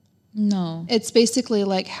 No. It's basically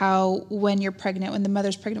like how when the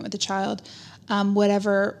mother's pregnant with the child,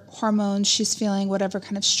 whatever hormones she's feeling, whatever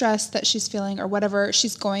kind of stress that she's feeling, or whatever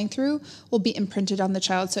she's going through will be imprinted on the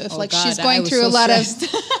child. So if she's going through a lot of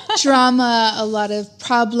drama, a lot of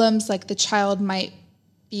problems, like the child might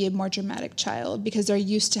be a more dramatic child because they're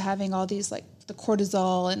used to having all these like the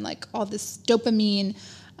cortisol and like all this dopamine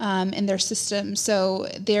in their system. So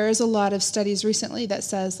there is a lot of studies recently that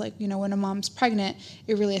says like, you know, when a mom's pregnant,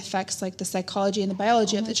 it really affects like the psychology and the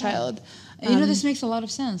biology of the child. You know, this makes a lot of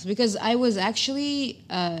sense because I was actually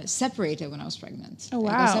separated when I was pregnant. Oh,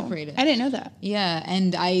 wow. I got separated. I didn't know that. Yeah,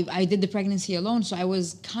 and I did the pregnancy alone, so I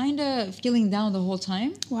was kind of feeling down the whole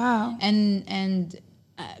time. Wow. And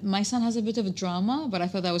my son has a bit of a drama, but I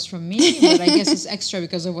thought that was from me. But I guess it's extra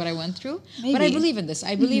because of what I went through. Maybe. But I believe in this.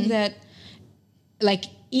 I believe that, like,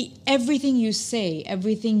 everything you say,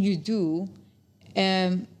 everything you do,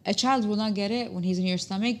 a child will not get it when he's in your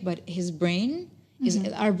stomach, but his brain is,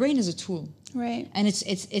 our brain is a tool. Right. And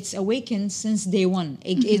it's awakened since day one.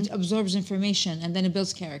 It absorbs information and then it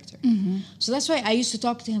builds character. So that's why I used to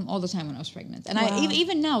talk to him all the time when I was pregnant. And Wow.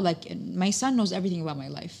 even now, like, my son knows everything about my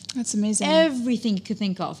life. That's amazing. Everything you could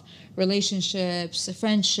think of. Relationships,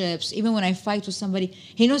 friendships, even when I fight with somebody,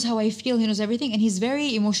 he knows how I feel, he knows everything, and he's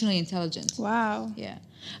very emotionally intelligent. Wow. Yeah.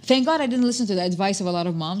 Thank God I didn't listen to the advice of a lot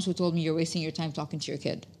of moms who told me you're wasting your time talking to your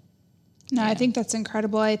kid. No, I think that's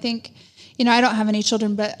incredible. I think, you know, I don't have any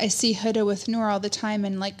children, but I see Huda with Noor all the time.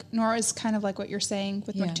 And like, Noor is kind of like what you're saying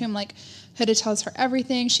with Maktoum. Like, Huda tells her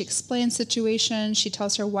everything. She explains situations. She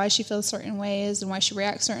tells her why she feels certain ways and why she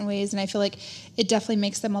reacts certain ways. And I feel like it definitely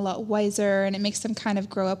makes them a lot wiser and it makes them kind of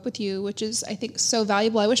grow up with you, which is, I think, so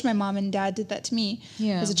valuable. I wish my mom and dad did that to me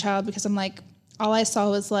as a child because I'm like, all I saw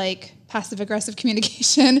was like passive aggressive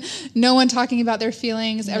communication, no one talking about their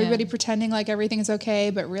feelings, everybody pretending like everything is okay,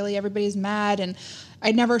 but really everybody's mad. And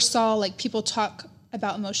I never saw like people talk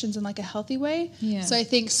about emotions in like a healthy way. Yeah. So I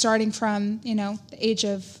think starting from, you know, the age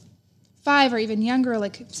of 5 or even younger,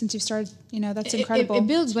 like since you've started, you know, that's incredible. It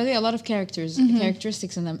builds, by the way, a lot of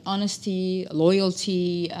characteristics in them. Honesty,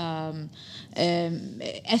 loyalty,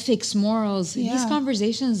 ethics, morals. Yeah. These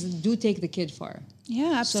conversations do take the kid far.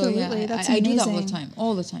 Yeah, absolutely. So, yeah, that's I amazing. do that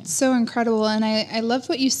all the time. So incredible. And I love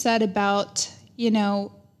what you said about, you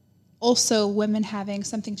know, also women having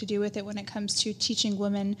something to do with it when it comes to teaching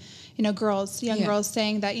women, you know, girls, young girls,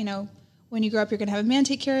 saying that, you know, when you grow up, you're going to have a man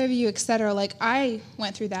take care of you, et cetera. Like, I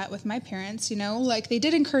went through that with my parents, you know, like they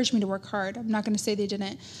did encourage me to work hard. I'm not going to say they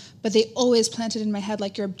didn't, but they always planted in my head,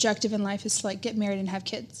 like, your objective in life is to like get married and have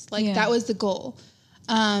kids. Like that was the goal.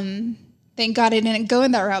 Thank God I didn't go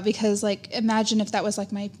in that route because like, imagine if that was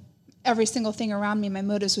like my, every single thing around me, my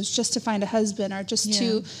motives was just to find a husband or just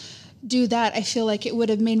to do that. I feel like it would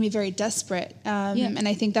have made me very desperate. And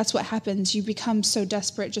I think that's what happens. You become so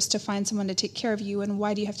desperate just to find someone to take care of you. And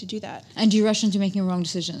why do you have to do that? And you rush into making wrong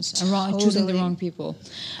decisions and choosing the wrong people.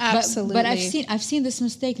 Absolutely. But I've seen this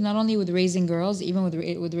mistake not only with raising girls, even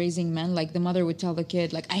with raising men. Like the mother would tell the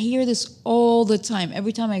kid, like I hear this all the time.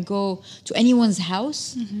 Every time I go to anyone's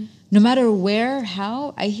house, no matter where,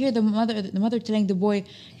 how, I hear the mother telling the boy,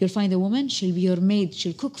 you'll find a woman, she'll be your maid,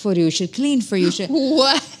 she'll cook for you, she'll clean for you.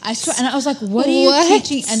 What? I swear, and I was like, what are you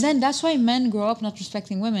teaching? And then that's why men grow up not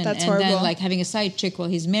respecting women. That's and horrible. Then like having a side chick while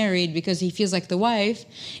he's married because he feels like the wife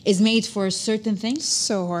is made for certain things.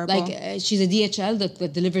 So horrible. Like she's a DHL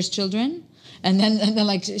that delivers children. And then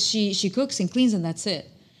like she cooks and cleans and that's it.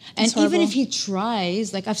 And even if he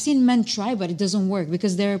tries, like I've seen men try, but it doesn't work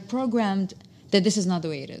because they're programmed that this is not the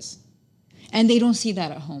way it is. And they don't see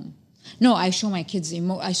that at home. No, I show my kids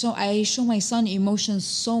I show my son emotions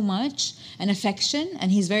so much and affection,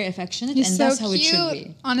 and he's very affectionate, he's and so that's how cute. it should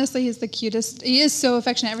be. Honestly, he's the cutest. He is so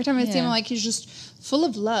affectionate. Every time I see him, like he's just full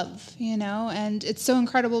of love, you know. And it's so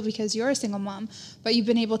incredible because you're a single mom, but you've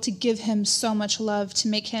been able to give him so much love to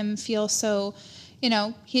make him feel so, you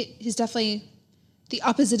know, he's definitely the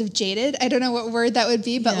opposite of jaded. I don't know what word that would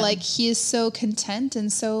be, but like he is so content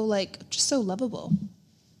and so like just so lovable.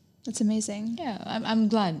 That's amazing. Yeah, I'm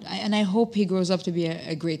glad, and I hope he grows up to be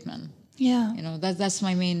a great man. Yeah, you know that's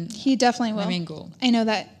my main. He definitely will. My main goal. I know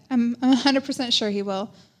that. I'm 100% sure he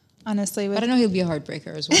will. Honestly, but I know he'll be a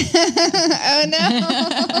heartbreaker as well. Oh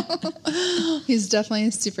no, he's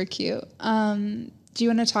definitely super cute. Do you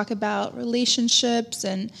want to talk about relationships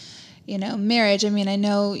and marriage? I mean, I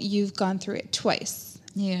know you've gone through it twice.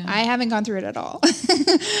 Yeah, I haven't gone through it at all.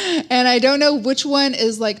 And I don't know which one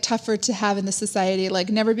is like tougher to have in the society, like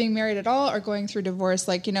never being married at all or going through divorce.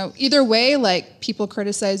 Like, either way, like people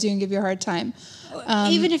criticize you and give you a hard time.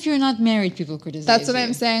 Even if you're not married, people criticize you. That's what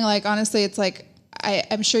I'm saying. Like, honestly, it's like,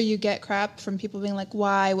 I'm sure you get crap from people being like,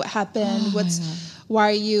 why, what happened? why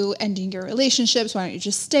are you ending your relationships? Why don't you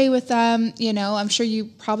just stay with them? You know, I'm sure you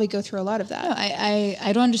probably go through a lot of that. No,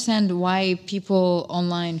 I don't understand why people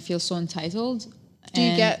online feel so entitled. Do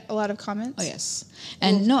you get a lot of comments? Oh, yes.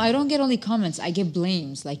 And no, I don't get only comments. I get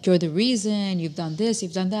blames. Like, you're the reason, you've done this,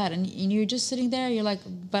 you've done that. And you're just sitting there, you're like,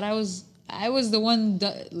 but I was the one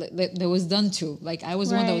that was done to. Like, I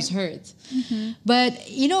was the one that was hurt. But,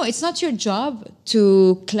 you know, it's not your job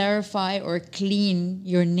to clarify or clean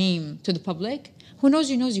your name to the public. Who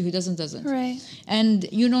knows you knows you, who doesn't. Right. And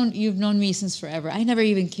you've known me since forever. I never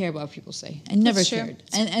even care about what people say. I never cared.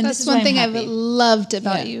 And that's this is one why thing I'm I've happy. loved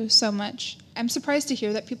about you so much. I'm surprised to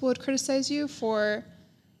hear that people would criticize you for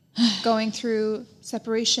going through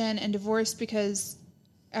separation and divorce, because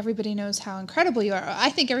everybody knows how incredible you are.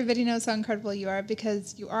 I think everybody knows how incredible you are,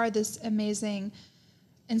 because you are this amazing,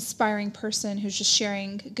 inspiring person who's just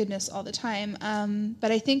sharing goodness all the time.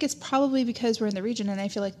 But I think it's probably because we're in the region, and I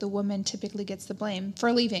feel like the woman typically gets the blame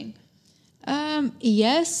for leaving.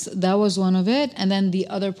 Yes, that was one of it. And then the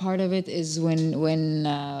other part of it is when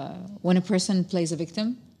a person plays a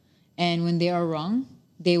victim, and when they are wrong,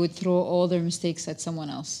 they would throw all their mistakes at someone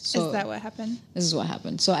else. So is that what happened? This is what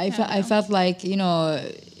happened. So I felt like, you know,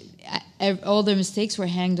 all their mistakes were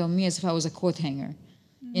hanged on me as if I was a coat hanger.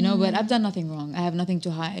 You know, but I've done nothing wrong. I have nothing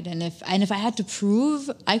to hide. And if I had to prove,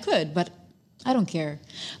 I could, but I don't care.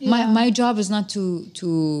 Yeah. My job is not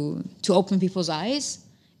to open people's eyes.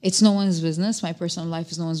 It's no one's business. My personal life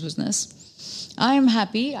is no one's business. I am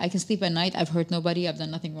happy. I can sleep at night. I've hurt nobody. I've done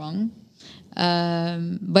nothing wrong.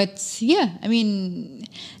 But yeah, I mean,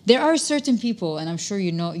 there are certain people, and I'm sure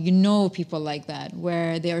you know people like that,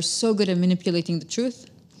 where they are so good at manipulating the truth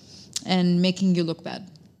and making you look bad.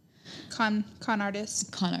 Con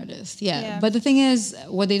artists. Yeah. But the thing is,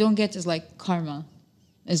 what they don't get is like karma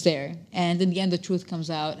is there, and in the end the truth comes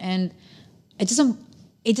out, and it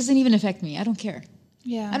doesn't even affect me. I don't care.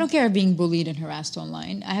 Yeah. I don't care if being bullied and harassed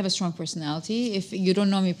online. I have a strong personality. If you don't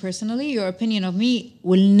know me personally, your opinion of me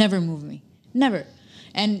will never move me. Never.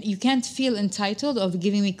 And you can't feel entitled of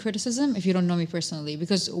giving me criticism if you don't know me personally,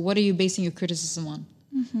 because what are you basing your criticism on?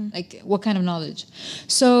 Like, what kind of knowledge?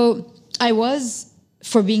 So I was,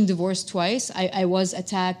 for being divorced twice, I was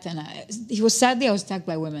attacked, and sadly I was attacked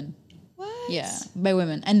by women. What? Yeah, by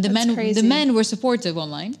women. And That's crazy. The men were supportive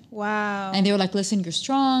online. Wow. And they were like, listen, you're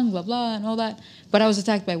strong, blah, blah, and all that. But I was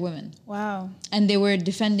attacked by women. Wow. And they were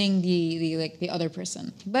defending the other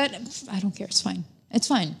person. But I don't care. It's fine. It's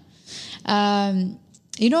fine.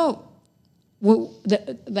 You know,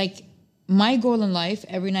 my goal in life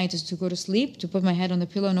every night is to go to sleep, to put my head on the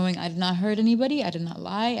pillow knowing I did not hurt anybody, I did not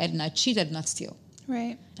lie, I did not cheat, I did not steal.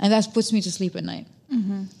 Right. And that puts me to sleep at night.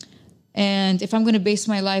 And if I'm going to base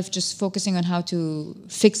my life just focusing on how to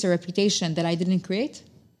fix a reputation that I didn't create,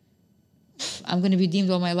 I'm going to be deemed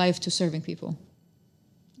all my life to serving people.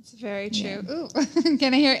 It's very true. Yeah. Ooh,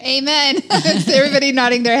 can I hear amen? Everybody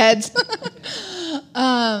nodding their heads.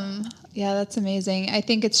 Yeah, that's amazing. I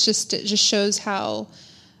think it just shows how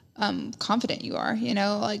confident you are. You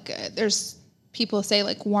know, like there's people say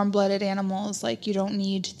like warm-blooded animals, like you don't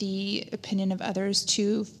need the opinion of others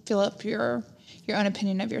to fill up your own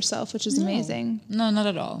opinion of yourself, which is amazing. No, not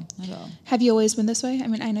at all. Not at all. Have you always been this way? I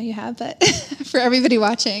mean, I know you have, but for everybody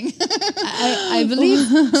watching. I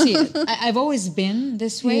believe, I've always been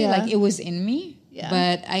this way. Yeah. Like, it was in me,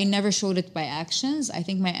 but I never showed it by actions. I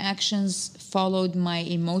think my actions followed my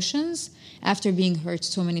emotions after being hurt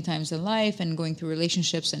so many times in life and going through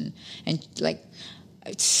relationships and like,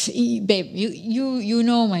 babe, you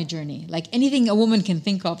know my journey. Like, anything a woman can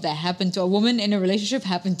think of that happened to a woman in a relationship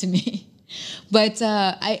happened to me. But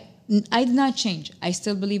I did not change. I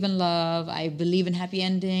still believe in love. I believe in happy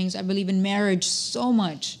endings. I believe in marriage so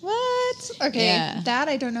much. What? Okay, that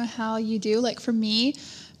I don't know how you do. Like, for me,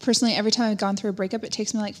 personally, every time I've gone through a breakup, it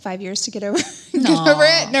takes me like 5 years to get over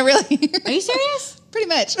it. No, really. Are you serious? Pretty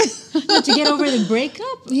much. No, to get over the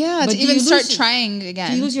breakup? Yeah, but to even start trying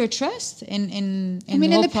again. Do you lose your trust in I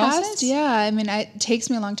mean, the whole in the process? past, yeah. I mean, it takes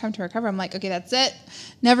me a long time to recover. I'm like, okay, that's it.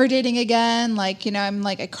 Never dating again. Like, you know, I'm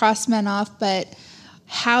like, I cross men off. But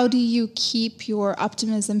how do you keep your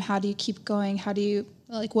optimism? How do you keep going? How do you,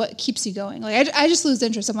 like, what keeps you going? Like, I just lose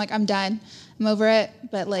interest. I'm like, I'm done. I'm over it.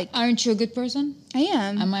 But like, aren't you a good person? I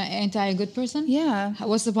am. Ain't I a good person? Yeah.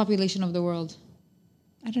 What's the population of the world?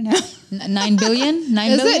 I don't know. 9 billion?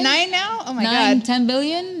 9 Is billion? it 9 now? Oh my 9, God. 10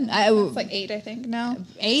 billion? It's like 8, I think, now.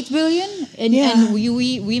 8 billion? And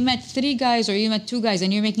we met 3 guys, or you met 2 guys,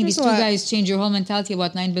 and you're making these 2 guys change your whole mentality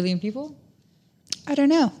about 9 billion people? I don't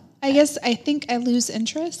know. I think I lose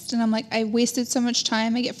interest, and I'm like, I wasted so much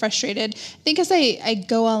time. I get frustrated. I think as I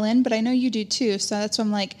go all in, but I know you do too. So that's why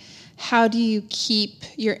I'm like, how do you keep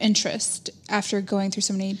your interest after going through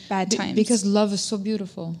so many bad times? Because love is so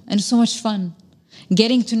beautiful and so much fun.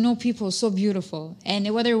 Getting to know people is so beautiful, and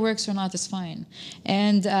whether it works or not is fine.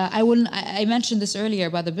 And I mentioned this earlier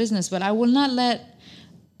about the business, but I will not let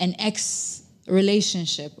an ex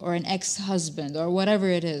relationship or an ex-husband or whatever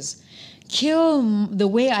it is kill the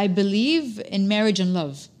way I believe in marriage and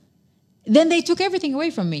love. Then they took everything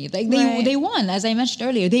away from me. Like they won, as I mentioned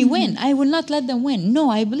earlier. They win. I will not let them win.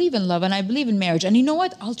 No, I believe in love and I believe in marriage. And you know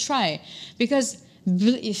what? I'll try, because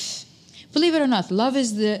if, believe it or not, love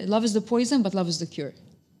is the poison, but love is the cure.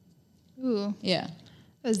 Ooh, yeah,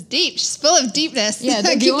 that's deep. She's full of deepness. Yeah,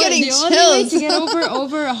 I keep getting the chills. only way to get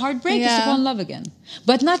over a heartbreak is to fall in love again,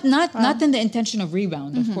 but not in the intention of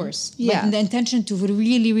rebound, of course, but in the intention to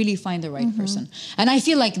really, really find the right person. And I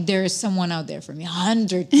feel like there is someone out there for me,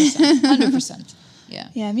 100%, 100%. Yeah.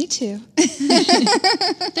 Yeah, me too.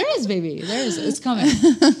 There is, baby. There is. It's coming.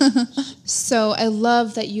 So I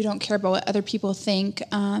love that you don't care about what other people think,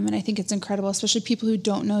 and I think it's incredible, especially people who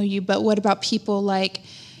don't know you. But what about people like,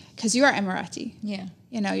 because you are Emirati. Yeah.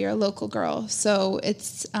 You know, you're a local girl. So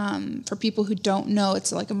it's, for people who don't know,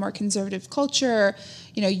 it's like a more conservative culture.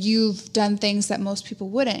 You know, you've done things that most people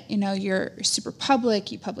wouldn't. You know, you're super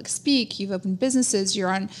public, you public speak, you've opened businesses, you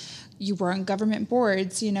were on government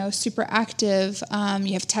boards, you know, super active.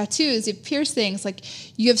 You have tattoos, you have piercings. Like,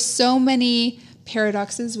 you have so many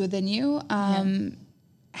paradoxes within you.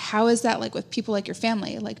 How is that like with people like your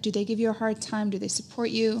family? Like, do they give you a hard time? Do they support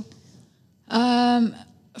you?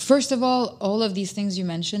 First of all of these things you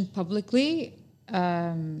mentioned publicly,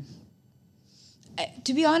 to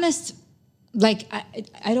be honest, like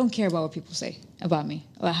I don't care about what people say about me,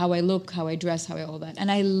 about how I look, how I dress, how I all that. And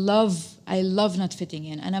I love not fitting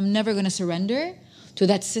in, and I'm never going to surrender to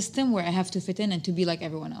that system where I have to fit in and to be like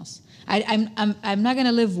everyone else. I'm not going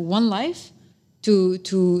to live one life to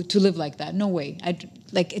live like that. No way.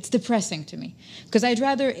 It's depressing to me, because I'd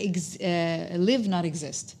rather live, not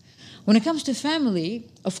exist. When it comes to family,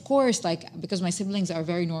 of course, like, because my siblings are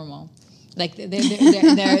very normal, like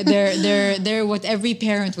they're what every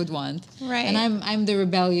parent would want, right? And I'm the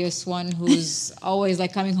rebellious one who's always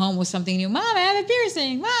like coming home with something new. Mom, I have a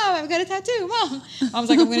piercing. Mom, I've got a tattoo. Mom, I was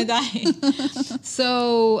like, I'm gonna die.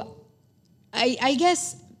 So, I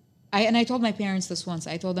guess I told my parents this once.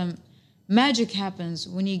 I told them, magic happens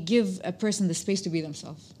when you give a person the space to be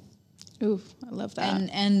themselves. Ooh, I love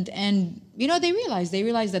that. And you know, they realize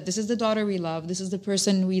that this is the daughter we love, this is the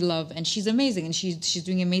person we love, and she's amazing, and she's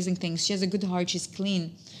doing amazing things. She has a good heart, she's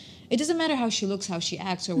clean. It doesn't matter how she looks, how she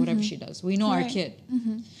acts, or whatever she does. We know our kid.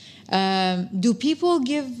 Do people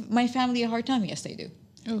give my family a hard time? Yes, they do.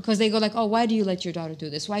 Because they go like, oh, why do you let your daughter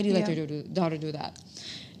do this? Why do you let your daughter do that?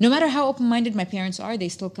 No matter how open-minded my parents are, they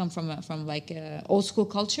still come from like old school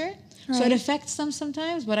culture. Right. So it affects them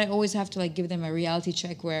sometimes, but I always have to like give them a reality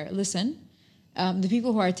check where, listen, the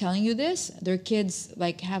people who are telling you this, their kids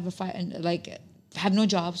like have no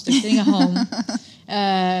jobs, they're sitting at home,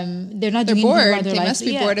 they're bored. They must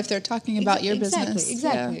be bored if they're talking about your business.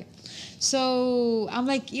 Exactly. Yeah. So I'm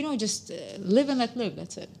like, you know, just live and let live.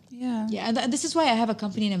 That's it. Yeah. Yeah. And this is why I have a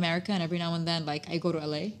company in America, and every now and then, like, I go to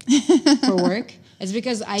LA for work. It's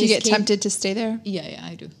because Do you get tempted to stay there? Yeah,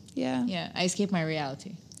 I do. Yeah. Yeah, I escape my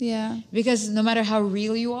reality. Yeah. Because no matter how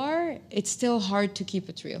real you are, it's still hard to keep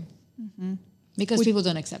it real. Because people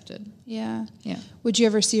don't accept it. Yeah. Yeah. Would you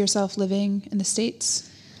ever see yourself living in the States?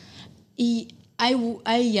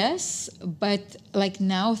 I yes, but like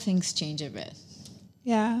now things change a bit.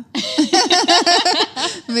 Yeah.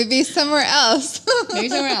 Maybe somewhere else.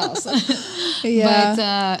 Yeah.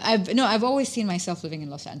 But I've always seen myself living in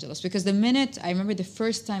Los Angeles, because I remember the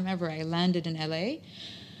first time ever I landed in LA,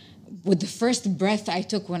 with the first breath I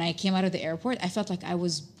took when I came out of the airport, I felt like I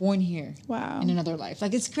was born here. Wow. In another life.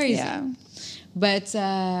 Like, it's crazy. Yeah. But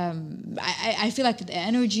I feel like the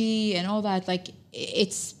energy and all that, like,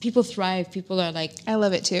 it's people thrive. People are like, I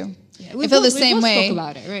love it too. Yeah, I feel the same we way. Spoke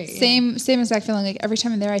about it, right? Same exact feeling. Like, every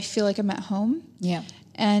time I'm there, I feel like I'm at home. Yeah.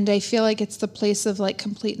 And I feel like it's the place of like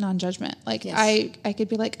complete non-judgment. Like, yes. I could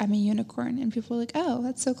be like, I'm a unicorn, and people are like, oh,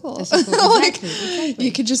 that's so cool. That's so cool. Like, exactly.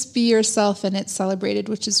 You could just be yourself, and it's celebrated,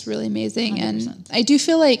 which is really amazing. 100%. And I do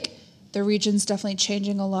feel like the region's definitely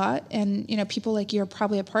changing a lot, and you know, people like you are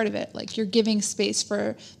probably a part of it. Like, you're giving space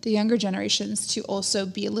for the younger generations to also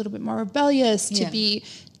be a little bit more rebellious, to be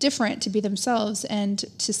different, to be themselves, and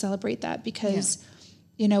to celebrate that, because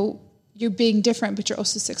you know, you're being different, but you're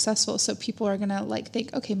also successful. So people are gonna like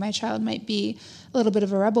think, okay, my child might be a little bit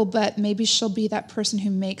of a rebel, but maybe she'll be that person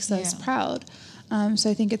who makes us proud. So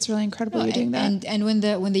I think it's really incredible you're doing that. And when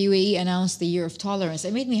the UAE announced the Year of Tolerance,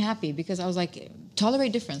 it made me happy, because I was like,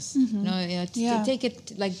 tolerate difference. Take it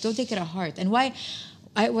like, don't take it at heart. And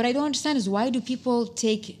what I don't understand is, why do people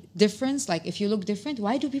take difference? Like, if you look different,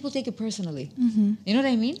 why do people take it personally? You know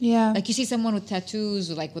what I mean? Yeah. Like, you see someone with tattoos,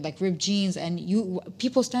 or with ripped jeans, and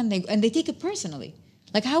people stand there and they take it personally.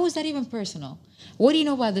 Like, how is that even personal? What do you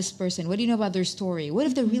know about this person? What do you know about their story? What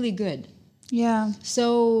if they're really good? Yeah.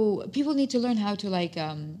 So people need to learn how to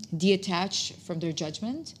detach from their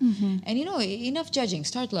judgment. And enough judging.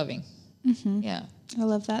 Start loving. Yeah. I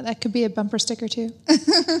love that. That could be a bumper sticker too.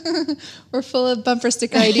 We're full of bumper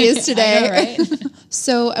sticker ideas today. I know, right?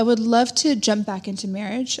 So I would love to jump back into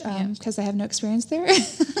marriage because I have no experience there.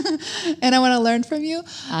 And I want to learn from you.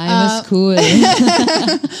 I'm a school.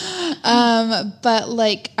 But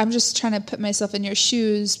I'm just trying to put myself in your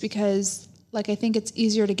shoes, because I think it's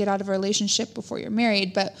easier to get out of a relationship before you're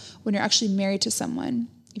married. But when you're actually married to someone,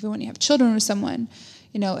 even when you have children with someone,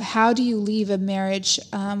 how do you leave a marriage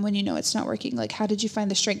when you know it's not working? Like, how did you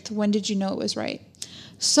find the strength? When did you know it was right?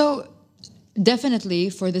 So definitely,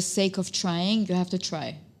 for the sake of trying, you have to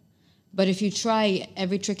try. But if you try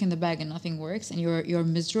every trick in the bag and nothing works and you're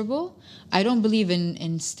miserable, I don't believe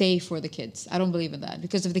in stay for the kids. I don't believe in that.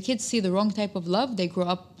 Because if the kids see the wrong type of love, they grow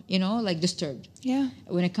up, disturbed. Yeah.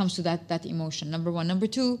 When it comes to that emotion, number one. Number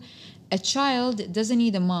two, a child doesn't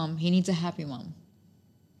need a mom. He needs a happy mom.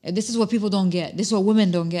 This is what people don't get. This is what women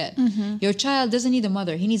don't get. Your child doesn't need a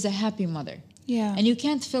mother. He needs a happy mother. Yeah. And you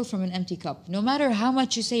can't fill from an empty cup. No matter how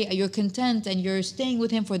much you say you're content and you're staying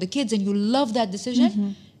with him for the kids and you love that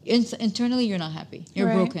decision, internally you're not happy.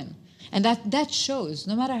 You're broken. And that shows.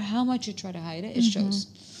 No matter how much you try to hide it, it shows.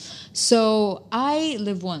 So I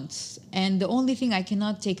live once. And the only thing I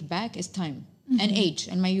cannot take back is time and age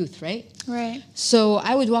and my youth, right? Right. So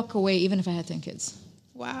I would walk away even if I had 10 kids.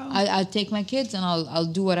 Wow. I'll take my kids and I'll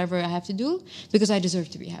do whatever I have to do because I deserve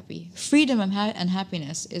to be happy. Freedom and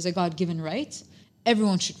happiness is a God-given right.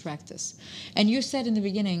 Everyone should practice. And you said in the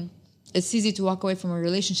beginning, it's easy to walk away from a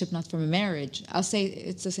relationship, not from a marriage. I'll say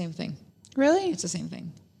it's the same thing. Really? It's the same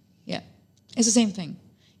thing. Yeah. It's the same thing.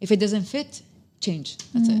 If it doesn't fit, change.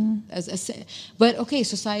 That's it. But okay,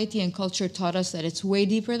 society and culture taught us that it's way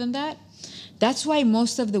deeper than that. That's why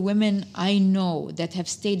most of the women I know that have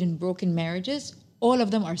stayed in broken marriages, all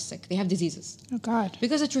of them are sick. They have diseases. Oh, God.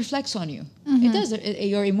 Because it reflects on you. It does.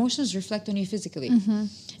 Your emotions reflect on you physically.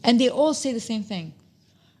 And they all say the same thing.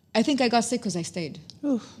 I think I got sick because I stayed.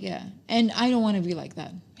 Oof. Yeah. And I don't want to be like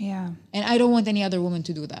that. Yeah. And I don't want any other woman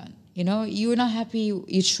to do that. You're not happy.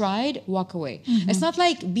 You tried, walk away. It's not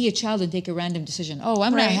like be a child and take a random decision. Oh,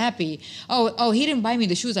 I'm not happy. Oh, he didn't buy me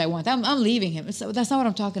the shoes I want. I'm leaving him. That's not what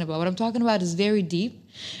I'm talking about. What I'm talking about is very deep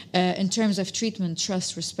in terms of treatment,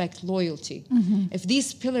 trust, respect, loyalty. If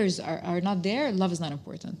these pillars are not there, love is not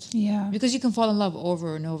important. Yeah. Because you can fall in love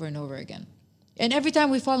over and over and over again. And every time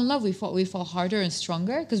we fall in love, we fall harder and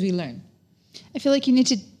stronger because we learn. I feel like you need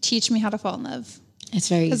to teach me how to fall in love. It's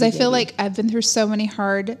very easy. Because I feel like I've been through so many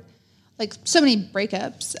so many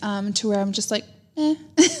breakups to where I'm just like, eh.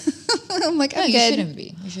 I'm like, I'm good.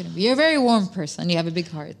 You shouldn't be. You're a very warm person. You have a big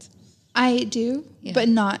heart. I do, but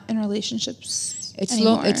not in relationships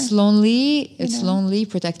anymore. It's lonely. It's lonely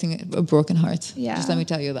protecting a broken heart. Yeah. Just let me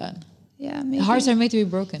tell you that. Yeah. Maybe. Hearts are made to be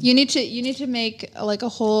broken. You need to make a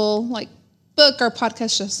whole book or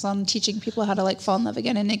podcast just on teaching people how to fall in love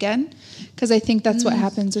again and again, because I think that's what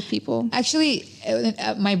happens with people. Actually,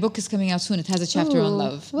 my book is coming out soon. It has a chapter on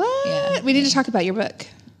love. What? Yeah, we need to talk about your book.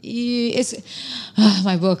 It's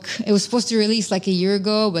my book. It was supposed to release a year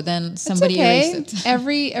ago, but then somebody erased it.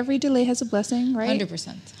 Every delay has a blessing, right?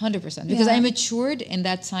 100%. Because I matured in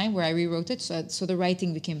that time where I rewrote it, so the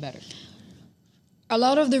writing became better. A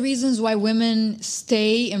lot of the reasons why women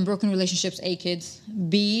stay in broken relationships, A, kids,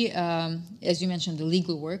 B, as you mentioned, the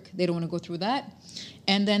legal work. They don't want to go through that.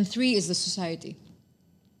 And then 3 is the society.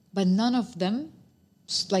 But none of them,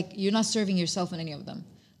 you're not serving yourself in any of them.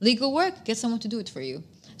 Legal work, get someone to do it for you.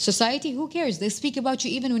 Society, who cares? They speak about you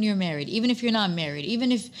even when you're married, even if you're not married,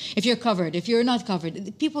 even if you're covered, if you're not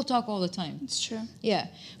covered. People talk all the time. It's true. Yeah.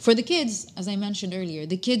 For the kids, as I mentioned earlier,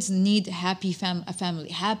 the kids need happy family,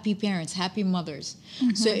 happy parents, happy mothers.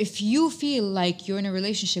 So if you feel like you're in a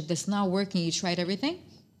relationship that's not working, you tried everything,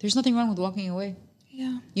 there's nothing wrong with walking away.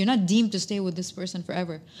 Yeah. You're not deemed to stay with this person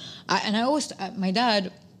forever.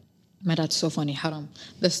 My dad's so funny, haram.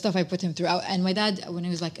 The stuff I put him through. And my dad, when he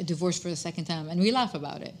was divorced for the second time, and we laugh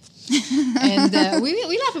about it. And we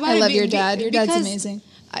laugh about it. I love your dad. Your dad's amazing.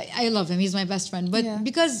 I love him. He's my best friend. But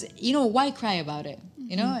because, why cry about it?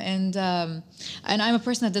 And I'm a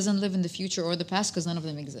person that doesn't live in the future or the past because none of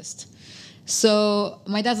them exist. So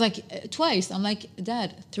my dad's twice. I'm like,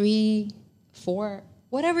 Dad, 3, 4,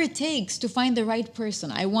 whatever it takes to find the right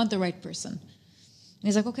person. I want the right person. And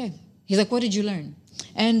he's like, okay. He's like, what did you learn?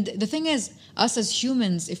 And the thing is, us as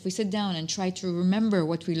humans, if we sit down and try to remember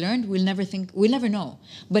what we learned, we'll never know.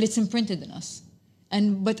 But it's imprinted in us.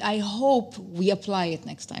 But I hope we apply it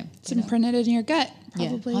next time. It's imprinted in your gut,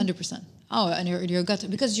 probably. Yeah, 100%. Oh, and your gut,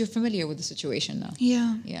 because you're familiar with the situation now.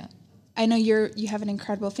 Yeah. Yeah. I know you have an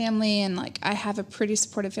incredible family, and like I have a pretty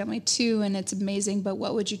supportive family too, and it's amazing. But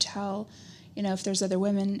what would you tell, if there's other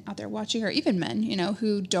women out there watching, or even men,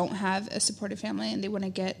 who don't have a supportive family and they want to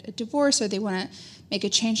get a divorce or they want to make a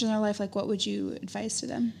change in their life? Like, what would you advise to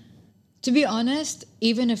them? To be honest,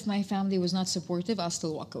 even if my family was not supportive, I'll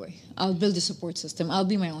still walk away. I'll build a support system. I'll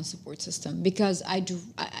be my own support system, because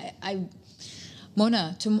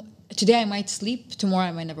Mona, today I might sleep, tomorrow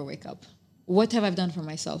I might never wake up. What have I done for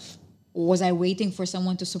myself? Was I waiting for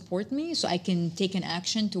someone to support me so I can take an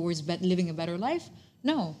action towards living a better life?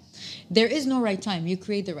 No. There is no right time. You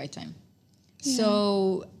create the right time. Yeah.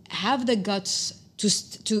 So have the guts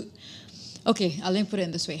let me put it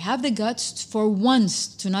in this way. Have the guts for once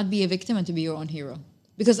to not be a victim and to be your own hero.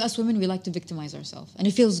 Because us women, we like to victimize ourselves. And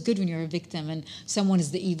it feels good when you're a victim and someone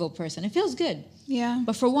is the evil person. It feels good. Yeah.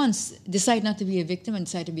 But for once, decide not to be a victim and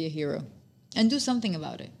decide to be a hero. And do something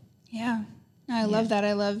about it. Yeah. I love that.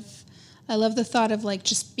 I love the thought of like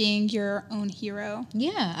just being your own hero.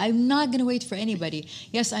 Yeah, I'm not going to wait for anybody.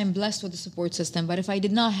 Yes, I'm blessed with a support system, but if I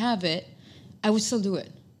did not have it, I would still do it.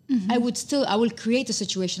 Mm-hmm. I will create a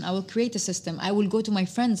situation. I will create a system. I will go to my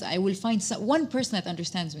friends. I will find one person that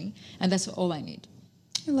understands me, and that's all I need.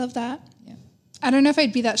 I love that. Yeah. I don't know if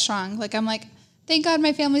I'd be that strong. Like, I'm like, thank God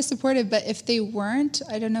my family's supportive, but if they weren't,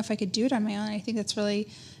 I don't know if I could do it on my own. I think that's really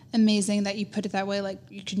amazing that you put it that way. Like,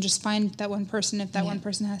 you can just find that one person. If that one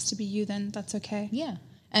person has to be you, then that's okay. Yeah.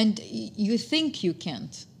 And you think you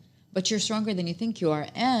can't, but you're stronger than you think you are.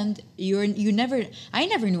 And I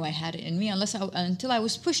never knew I had it in me until I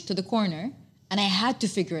was pushed to the corner and I had to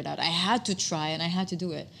figure it out. I had to try and I had to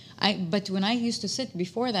do it. But when I used to sit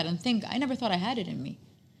before that and think, I never thought I had it in me.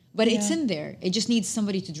 But it's in there. It just needs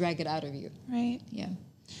somebody to drag it out of you. Right. Yeah.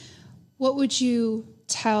 What would you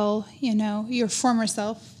tell, your former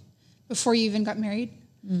self before you even got married?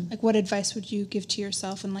 Like, what advice would you give to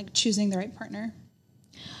yourself in like choosing the right partner?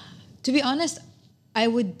 To be honest,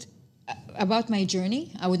 about my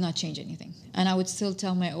journey, I would not change anything. And I would still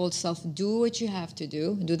tell my old self, do what you have to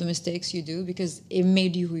do the mistakes you do, because it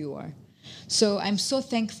made you who you are. So I'm so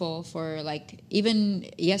thankful for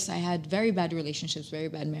yes, I had very bad relationships, very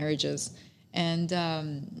bad marriages, and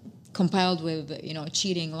compiled with,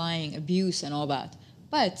 cheating, lying, abuse, and all that.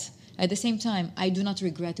 But at the same time, I do not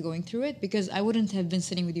regret going through it, because I wouldn't have been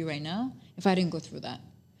sitting with you right now if I didn't go through that.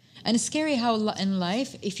 And it's scary how in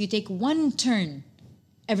life, if you take one turn,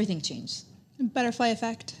 everything changes. Butterfly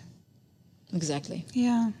effect. Exactly.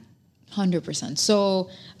 Yeah. 100%. So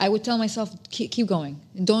I would tell myself, keep going.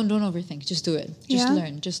 Don't overthink. Just do it.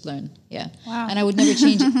 Just learn. Yeah. Wow. And I would never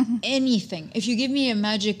change anything. If you give me a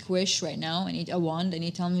magic wish right now, and a wand, and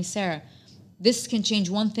you tell me, Sarah, this can change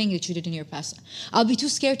one thing that you did in your past, I'll be too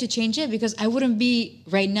scared to change it, because I wouldn't be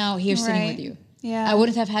right now here sitting with you. Yeah. I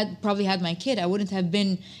wouldn't have probably had my kid. I wouldn't have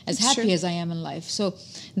been as happy as I am in life. So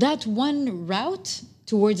that one route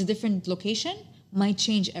towards a different location might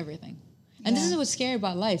change everything. And this is what's scary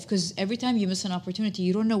about life, because every time you miss an opportunity,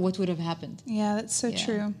 you don't know what would have happened. Yeah, that's so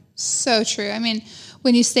true. So true. I mean,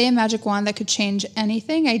 when you say a magic wand that could change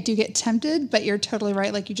anything, I do get tempted, but you're totally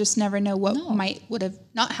right. Like, you just never know what would have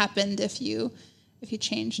not happened if you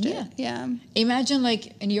changed it. Yeah. Imagine,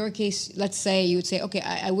 like, in your case, let's say you would say, okay,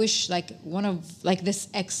 I wish one of this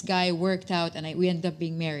ex guy worked out and we ended up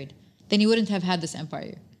being married. Then you wouldn't have had this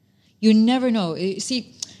empire. You never know.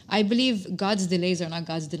 See, I believe God's delays are not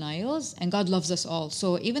God's denials, and God loves us all.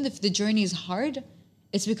 So even if the journey is hard,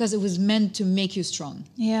 it's because it was meant to make you strong.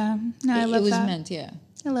 Yeah. No, I love that. It was meant, yeah.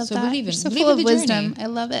 I love so that. Believe You're so believe full in of the wisdom. journey. I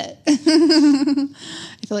love it.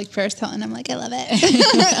 I feel like Paris Hilton. I'm like, I love it.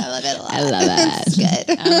 I love it a lot. I love it.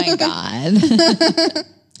 Good. Oh my God.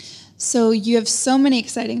 So you have so many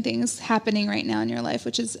exciting things happening right now in your life,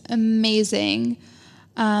 which is amazing.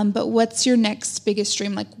 But what's your next biggest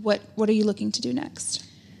dream? Like, what are you looking to do next?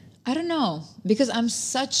 I don't know, because I'm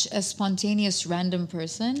such a spontaneous, random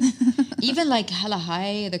person. Even like Hella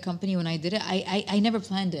High, the company, when I did it, I never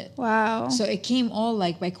planned it. Wow. So it came all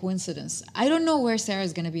like by coincidence. I don't know where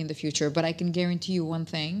Sarah's going to be in the future, but I can guarantee you one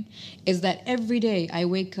thing, is that every day I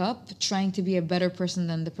wake up trying to be a better person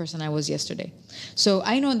than the person I was yesterday. So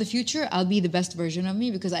I know in the future I'll be the best version of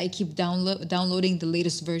me, because I keep downloading the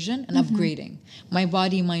latest version and upgrading my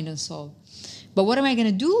body, mind, and soul. But what am I going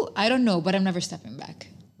to do? I don't know, but I'm never stepping back.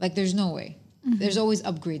 Like, there's no way. There's always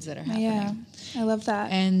upgrades that are happening. Yeah, I love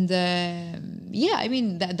that. And I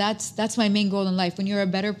mean that's my main goal in life. When you're a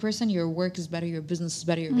better person, your work is better, your business is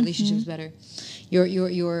better, your relationship is better,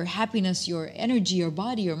 your happiness, your energy, your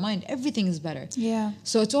body, your mind, everything is better. Yeah.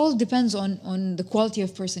 So it all depends on the quality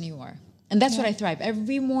of person you are, and that's what I thrive.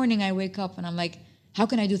 Every morning I wake up and I'm like, how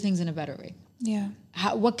can I do things in a better way? Yeah.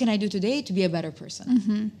 What can I do today to be a better person?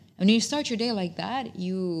 And when you start your day like that,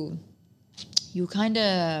 you kind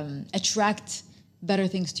of attract better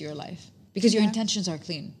things to your life because your intentions are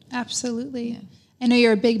clean. Absolutely. I know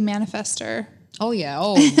you're a big manifester. Oh yeah.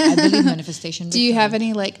 Oh, I believe manifestation. Do you have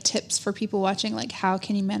any like tips for people watching? Like, how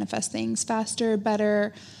can you manifest things faster,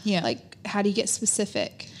 better? Yeah. Like, how do you get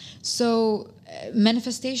specific? So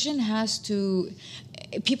manifestation has to.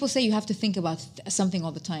 People say you have to think about something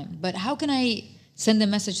all the time, but how can I send a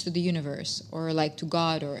message to the universe or like to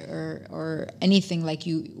God or anything like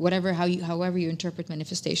however you interpret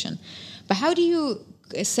manifestation? But how do you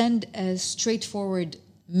send a straightforward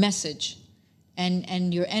message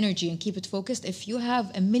and your energy and keep it focused if you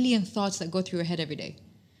have a million thoughts that go through your head every day?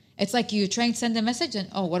 It's like you're trying to send a message and,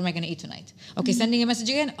 oh, what am I going to eat tonight? Okay, sending a message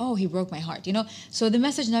again, oh, he broke my heart, So the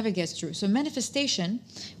message never gets through. So manifestation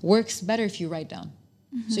works better if you write down.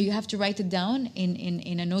 So you have to write it down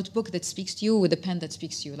in a notebook that speaks to you with a pen that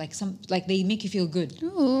speaks to you. Like they make you feel good.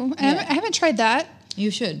 Ooh, I haven't tried that.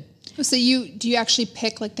 You should. So do you actually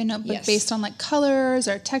pick like the notebook based on like colors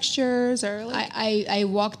or textures or like? I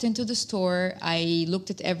walked into the store, I looked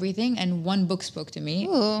at everything, and one book spoke to me.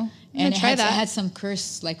 Ooh, and it had some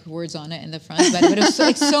curse like words on it in the front, but it was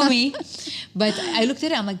it's so me. But I looked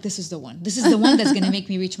at it, I'm like, this is the one. This is the one that's going to make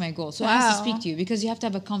me reach my goal. So it has to speak to you because you have to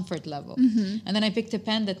have a comfort level. And then I picked a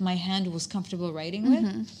pen that my hand was comfortable writing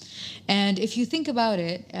with. And if you think about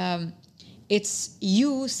it, it's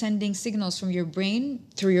you sending signals from your brain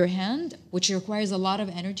through your hand, which requires a lot of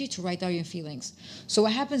energy to write out your feelings. So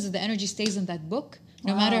what happens is the energy stays in that book.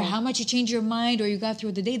 No matter how much you change your mind or you got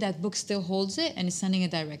through the day, that book still holds it and is sending a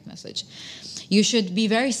direct message. You should be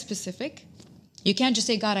very specific. You can't just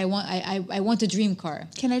say, God, I want a dream car.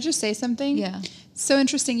 Can I just say something? Yeah. So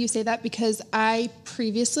interesting you say that because I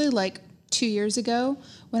previously, like 2 years ago,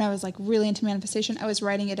 when I was like really into manifestation, I was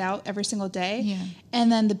writing it out every single day. Yeah.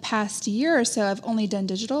 And then the past year or so, I've only done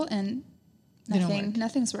digital and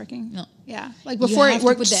nothing's working. No. Yeah. Like before it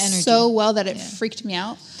worked so well that it freaked me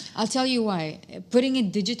out. I'll tell you why. Putting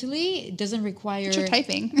it digitally doesn't require... But you're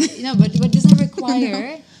typing. No, but it doesn't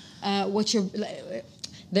require what you're...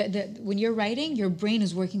 when you're writing, your brain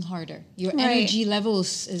is working harder. Your energy level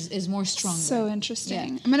is more stronger. So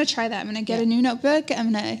interesting. Yeah. I'm going to try that. I'm going to get a new notebook.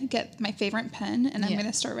 I'm going to get my favorite pen, and I'm going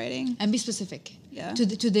to start writing. And be specific. Yeah. To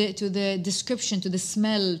the description, to the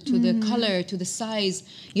smell, to the color, to the size.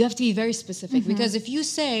 You have to be very specific. Because if you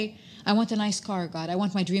say, I want a nice car, God, I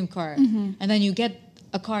want my dream car, and then you get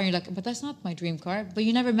a car and you're like, but that's not my dream car. But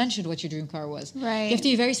you never mentioned what your dream car was. Right. You have to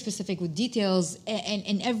be very specific with details and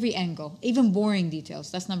in every angle, even boring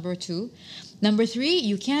details. That's number 2. Number 3,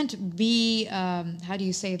 you can't be, how do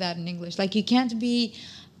you say that in English? Like you can't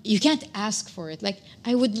ask for it. Like,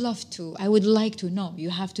 I would love to, I would like to. No, you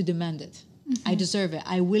have to demand it. I deserve it.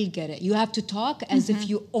 I will get it. You have to talk as if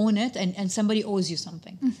you own it and somebody owes you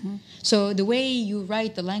something. So the way you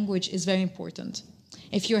write the language is very important.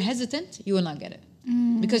 If you're hesitant, you will not get it.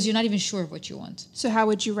 Because you're not even sure of what you want. So how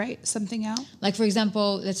would you write something out? Like, for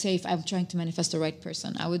example, let's say if I'm trying to manifest the right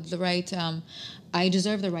person, I would write, I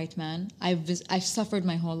deserve the right man. I've suffered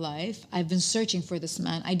my whole life. I've been searching for this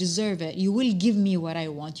man. I deserve it. You will give me what I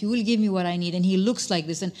want. You will give me what I need. And he looks like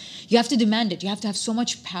this. And you have to demand it. You have to have so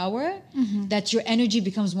much power that your energy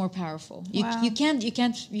becomes more powerful. Wow. You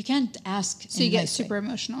can't ask. So you get super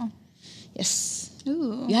emotional. Yes.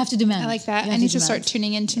 Ooh. You have to demand. I like that. I need to start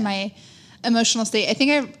tuning into my emotional state. I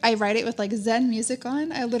think I write it with like Zen music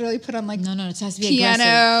on. I literally put on like it has to be piano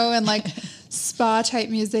aggressive. and like spa type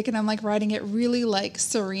music, and I'm like writing it really like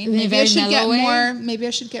serene. Maybe I should get more. Maybe I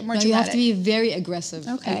should get more. No, dramatic. you have to be very aggressive.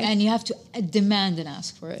 Okay, and you have to demand and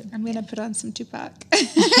ask for it. I'm gonna put on some Tupac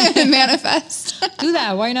and manifest. Do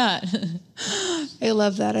that. Why not? I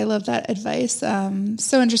love that. I love that advice.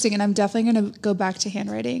 So interesting, and I'm definitely gonna go back to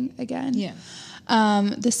handwriting again. Yeah.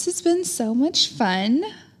 This has been so much fun.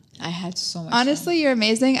 I had so much Honestly, fun. You're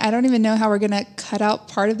amazing. I don't even know how we're going to cut out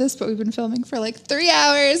part of this, but we've been filming for like 3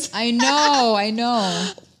 hours. I know.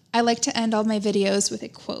 I like to end all my videos with a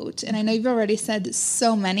quote. And I know you've already said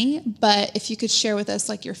so many, but if you could share with us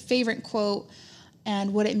like your favorite quote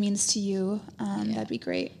and what it means to you, that'd be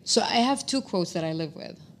great. So I have 2 quotes that I live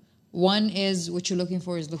with. One is, what you're looking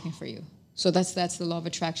for is looking for you. So that's the law of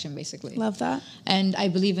attraction, basically. Love that. And I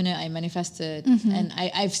believe in it. I manifest it, and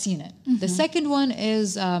I've seen it. The second one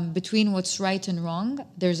is between what's right and wrong.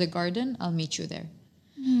 There's a garden. I'll meet you there.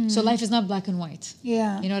 So life is not black and white.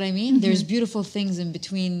 Yeah. You know what I mean? There's beautiful things in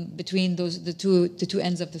between those the two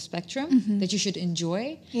ends of the spectrum that you should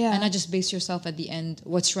enjoy, and not just base yourself at the end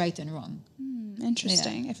what's right and wrong.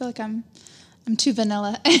 Interesting. I feel like I'm too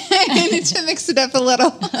vanilla. I need to mix it up a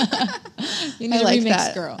little. You need I like remix,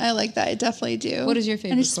 that, girl. I like that. I definitely do. What is your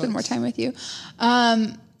favorite I need to spend quote? more time with you.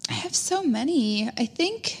 I have so many.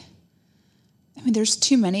 I mean, there's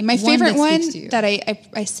too many. My favorite that one speaks to you. that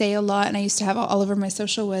I say a lot, and I used to have all over my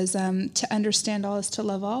social, was to understand all is to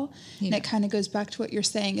love all. And it kind of goes back to what you're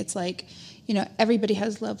saying. It's like, you know, everybody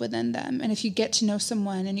has love within them. And if you get to know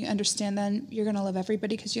someone and you understand them, you're going to love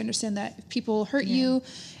everybody because you understand that if people hurt you,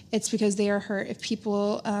 it's because they are hurt. If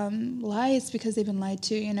people lie, it's because they've been lied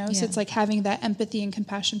to, you know? So it's like having that empathy and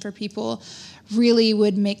compassion for people really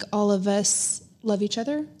would make all of us love each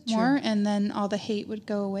other more, and then all the hate would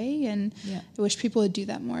go away, and I wish people would do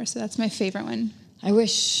that more. So that's my favorite one. I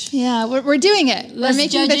wish. Yeah, we're doing it. Less we're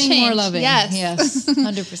making the judging, change. more loving. Yes,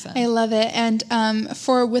 100%. I love it. And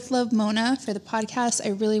for With Love Mona, for the podcast, I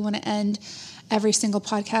really want to end every single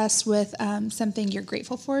podcast with something you're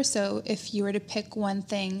grateful for. So if you were to pick one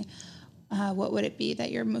thing, what would it be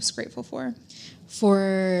that you're most grateful for?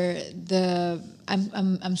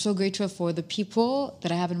 I'm so grateful for the people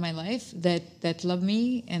that I have in my life that love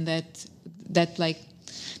me and that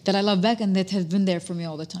I love back and that have been there for me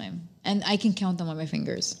all the time. And I can count them on my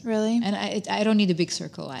fingers. Really? And I don't need a big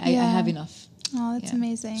circle. I have enough. Oh, that's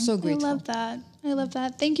amazing. So grateful. I love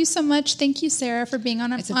that. Thank you so much. Thank you, Sarah, for being on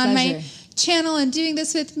my pleasure. channel and doing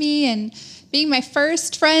this with me and being my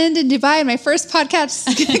first friend in Dubai and my first podcast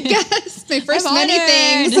guest, my first I'm many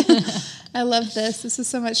honored. things. I love this. This is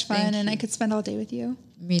so much fun, Thank and you. I could spend all day with you.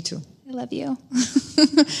 Me too. I love you.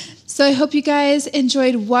 So I hope you guys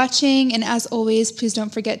enjoyed watching. And as always, please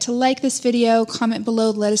don't forget to like this video, comment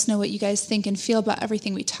below, let us know what you guys think and feel about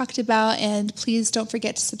everything we talked about. And please don't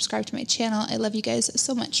forget to subscribe to my channel. I love you guys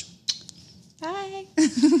so much. Bye.